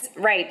 because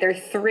they're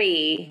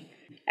 3,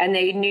 and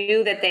they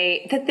knew that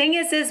the thing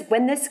is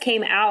when this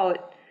came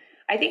out,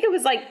 I think it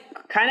was like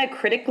kind of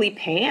critically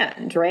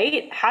panned,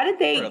 right? How did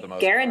they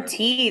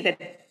guarantee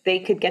that they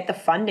could get the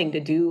funding to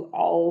do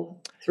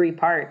all 3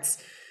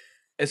 parts?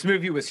 This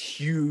movie was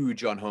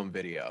huge on home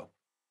video.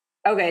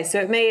 Okay, so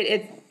it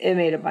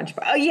made a bunch of.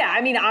 Oh yeah,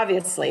 I mean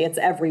obviously it's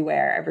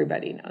everywhere.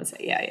 Everybody knows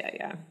it.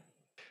 Yeah.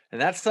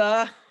 And that's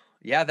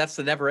that's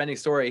the never-ending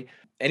story.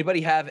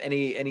 Anybody have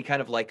any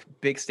kind of like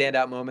big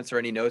standout moments or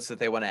any notes that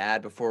they want to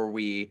add before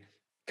we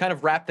kind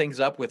of wrap things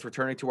up with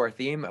returning to our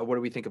theme? What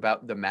do we think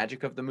about the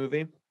magic of the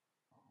movie?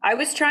 I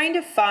was trying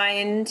to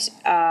find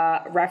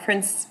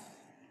reference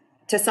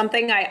to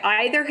something I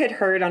either had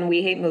heard on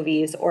We Hate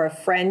Movies or a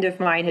friend of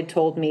mine had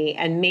told me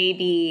and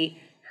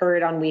maybe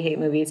heard on We Hate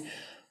Movies.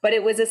 But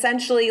it was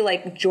essentially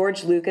like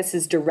George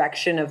Lucas's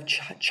direction of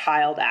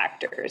child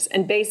actors.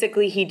 And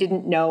basically he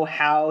didn't know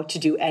how to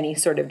do any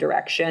sort of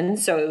direction.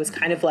 So it was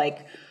kind of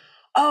like,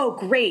 oh,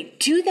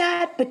 great, do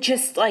that, but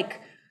just like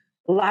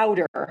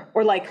louder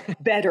or like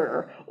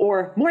better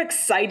or more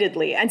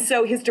excitedly. And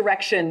so his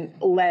direction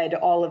led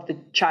all of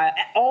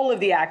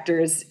the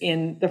actors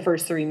in the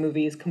first 3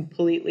 movies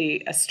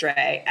completely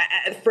astray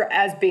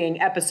as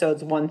being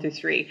episodes 1 through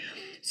 3.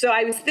 So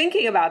I was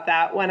thinking about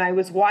that when I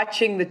was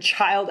watching the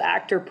child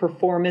actor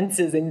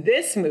performances in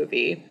this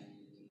movie,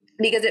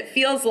 because it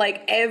feels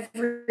like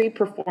every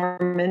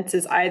performance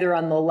is either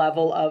on the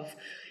level of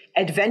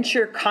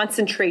adventure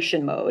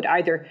concentration mode.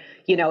 Either,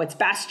 it's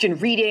Bastian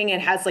reading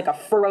and has like a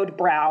furrowed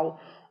brow,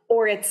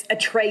 or it's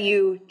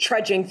Atreyu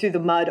trudging through the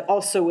mud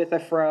also with a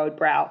furrowed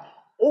brow,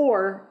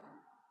 or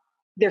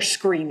they're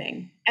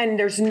screaming. And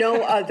there's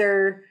no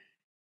other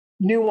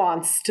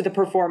nuance to the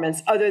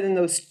performance other than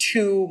those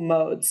 2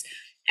 modes.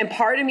 And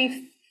part of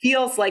me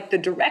feels like the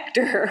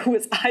director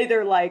was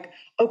either like,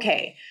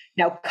 okay,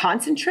 now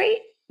concentrate.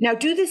 Now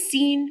do this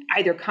scene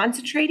either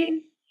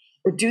concentrating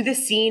or do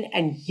this scene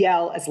and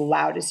yell as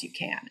loud as you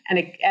can.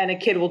 And a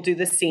kid will do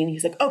this scene.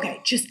 He's like, okay,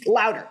 just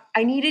louder.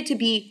 I need it to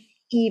be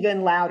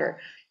even louder.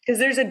 Because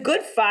there's a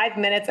good 5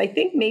 minutes, I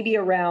think maybe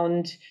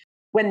around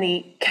when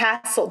the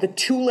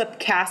tulip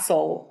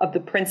castle of the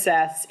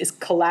princess is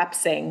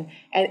collapsing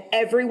and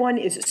everyone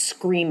is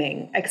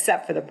screaming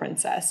except for the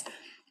princess.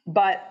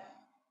 But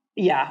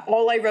yeah,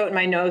 all I wrote in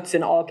my notes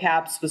in all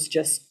caps was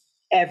just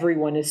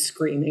everyone is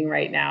screaming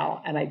right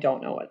now and I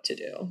don't know what to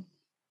do.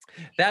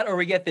 That, or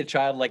we get the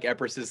childlike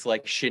Empress's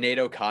like Sinead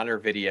O'Connor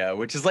video,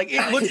 which is like,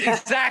 it looks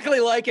exactly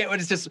like it when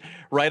it's just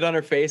right on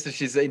her face and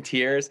she's in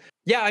tears.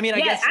 Yeah, I mean,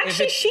 I guess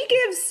actually she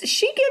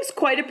gives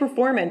quite a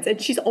performance,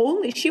 and she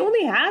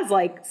only has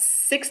like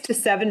 6 to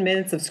 7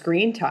 minutes of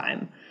screen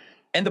time.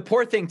 And the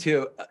poor thing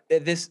too,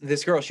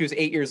 this girl, she was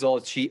 8 years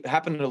old. She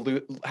happened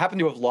to have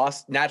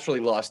naturally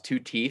lost 2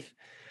 teeth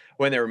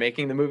when they were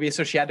making the movie,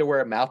 so she had to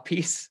wear a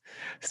mouthpiece,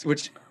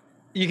 which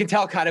you can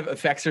tell kind of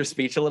affects her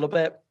speech a little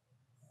bit.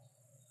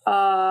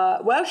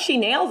 Well, she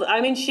nailed it.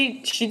 I mean,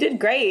 she did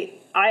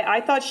great.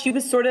 I thought she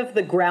was sort of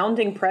the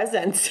grounding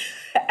presence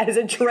as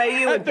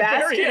Atreyu and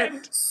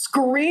Bastian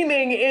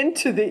screaming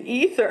into the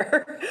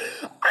ether.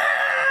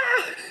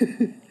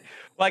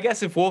 Well, I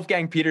guess if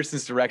Wolfgang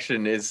Petersen's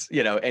direction is,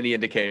 any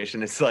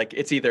indication, it's like,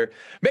 it's either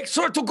make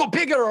sure to go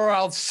bigger or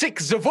I'll sick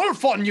the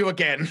wolf on you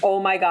again. Oh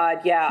my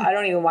God. Yeah. I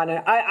don't even want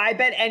to. I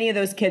bet any of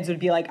those kids would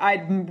be like,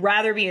 I'd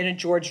rather be in a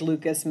George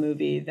Lucas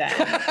movie than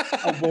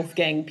a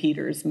Wolfgang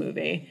Peters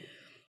movie.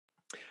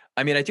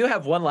 I mean, I do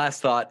have one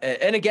last thought.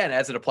 And again,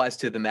 as it applies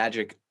to the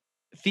magic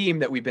theme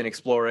that we've been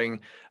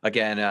exploring,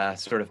 again,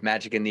 sort of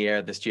magic in the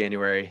air this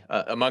January,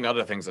 among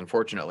other things,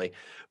 unfortunately.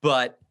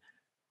 But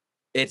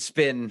it's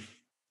been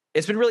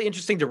really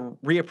interesting to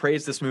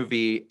reappraise this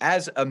movie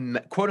as a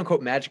quote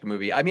unquote magic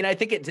movie. I mean, I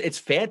think it's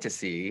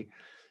fantasy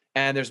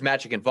and there's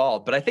magic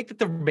involved, but I think that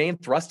the main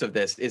thrust of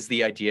this is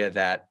the idea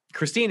that,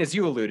 Christine, as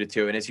you alluded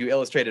to, and as you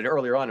illustrated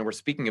earlier on, and we're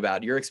speaking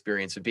about your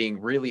experience of being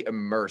really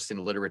immersed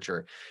in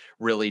literature,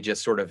 really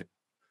just sort of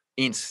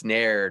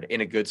ensnared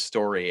in a good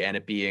story and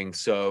it being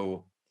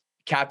so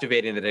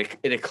captivating that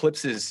it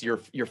eclipses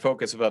your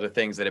focus of other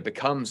things, that it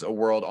becomes a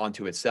world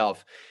unto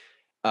itself.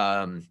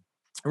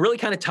 Really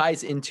kind of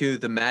ties into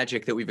the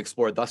magic that we've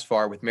explored thus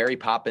far with Mary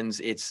Poppins.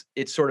 It's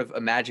sort of a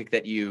magic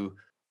that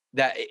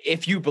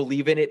if you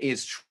believe in it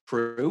is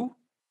true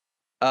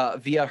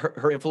via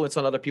her influence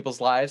on other people's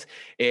lives.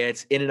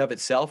 It's in and of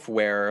itself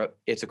where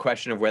it's a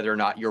question of whether or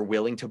not you're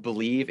willing to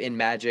believe in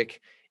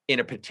magic in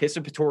a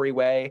participatory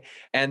way.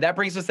 And that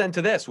brings us then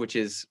to this, which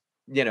is,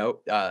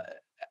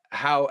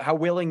 how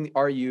willing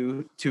are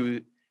you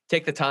to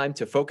take the time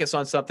to focus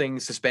on something,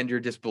 suspend your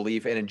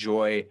disbelief, and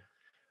enjoy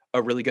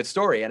a really good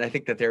story. And I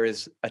think that there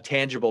is a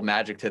tangible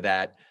magic to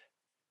that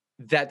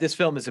this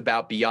film is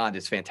about beyond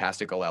its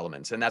fantastical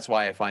elements. And that's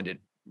why I find it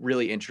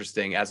really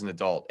interesting as an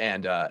adult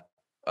and a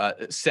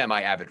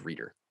semi-avid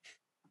reader.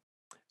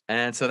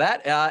 And so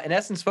that, in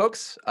essence,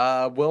 folks,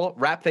 we'll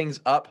wrap things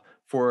up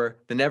for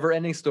The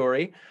Never-Ending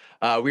Story.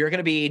 We are going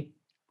to be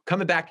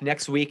coming back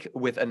next week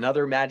with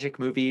another magic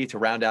movie to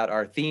round out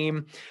our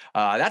theme.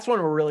 That's one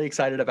we're really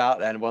excited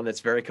about and one that's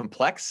very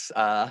complex.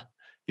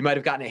 You might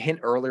have gotten a hint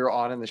earlier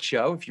on in the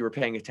show if you were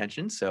paying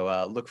attention.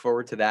 So look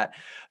forward to that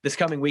this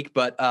coming week.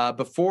 But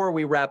before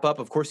we wrap up,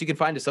 of course, you can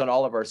find us on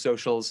all of our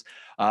socials.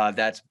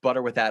 That's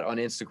Butter With That on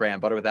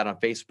Instagram, Butter With That on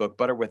Facebook,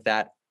 Butter With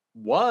That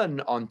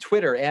 1 on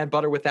Twitter, and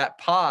Butter With That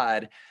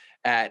pod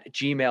at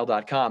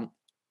gmail.com.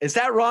 Is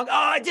that wrong? Oh,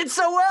 I did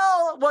so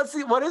well.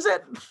 What is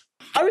it?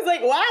 I was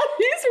like, wow,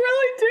 he's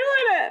really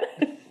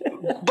doing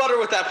it. Butter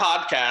With That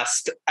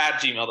podcast at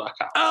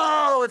gmail.com.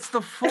 Oh, it's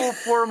the full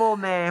formal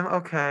name.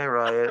 Okay,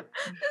 right.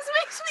 This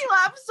makes me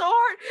laugh so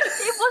hard.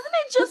 Wasn't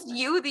it just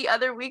you the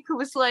other week who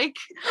was like,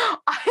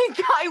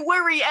 I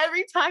worry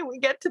every time we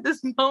get to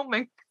this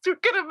moment we're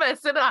gonna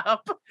mess it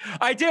up.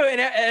 I do, and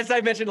as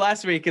I mentioned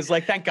last week, is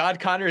like, thank God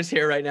Connor is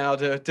here right now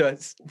to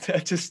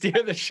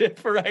steer the ship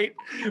right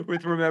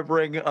with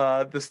remembering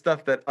the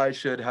stuff that I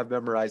should have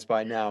memorized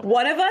by now.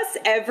 One of us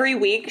every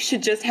week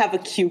should just have a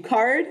cue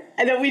card,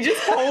 and then we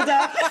just hold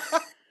up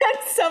and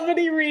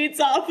somebody reads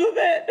off of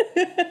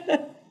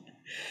it.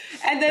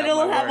 And then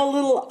it'll have a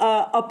little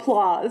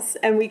applause,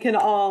 and we can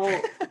all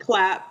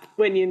clap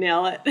when you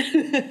nail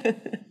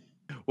it.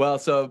 Well,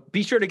 so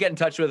be sure to get in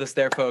touch with us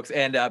there, folks,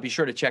 and be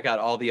sure to check out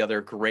all the other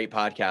great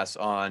podcasts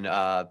on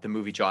the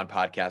Movie John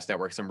Podcast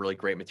Network. Some really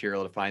great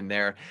material to find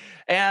there.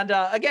 And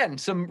again,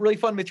 some really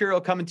fun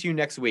material coming to you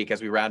next week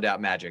as we round out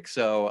magic.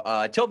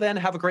 So till then,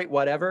 have a great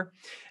whatever,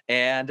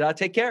 and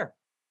take care.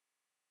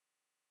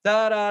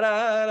 Da, da,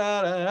 da,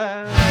 da,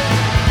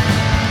 da.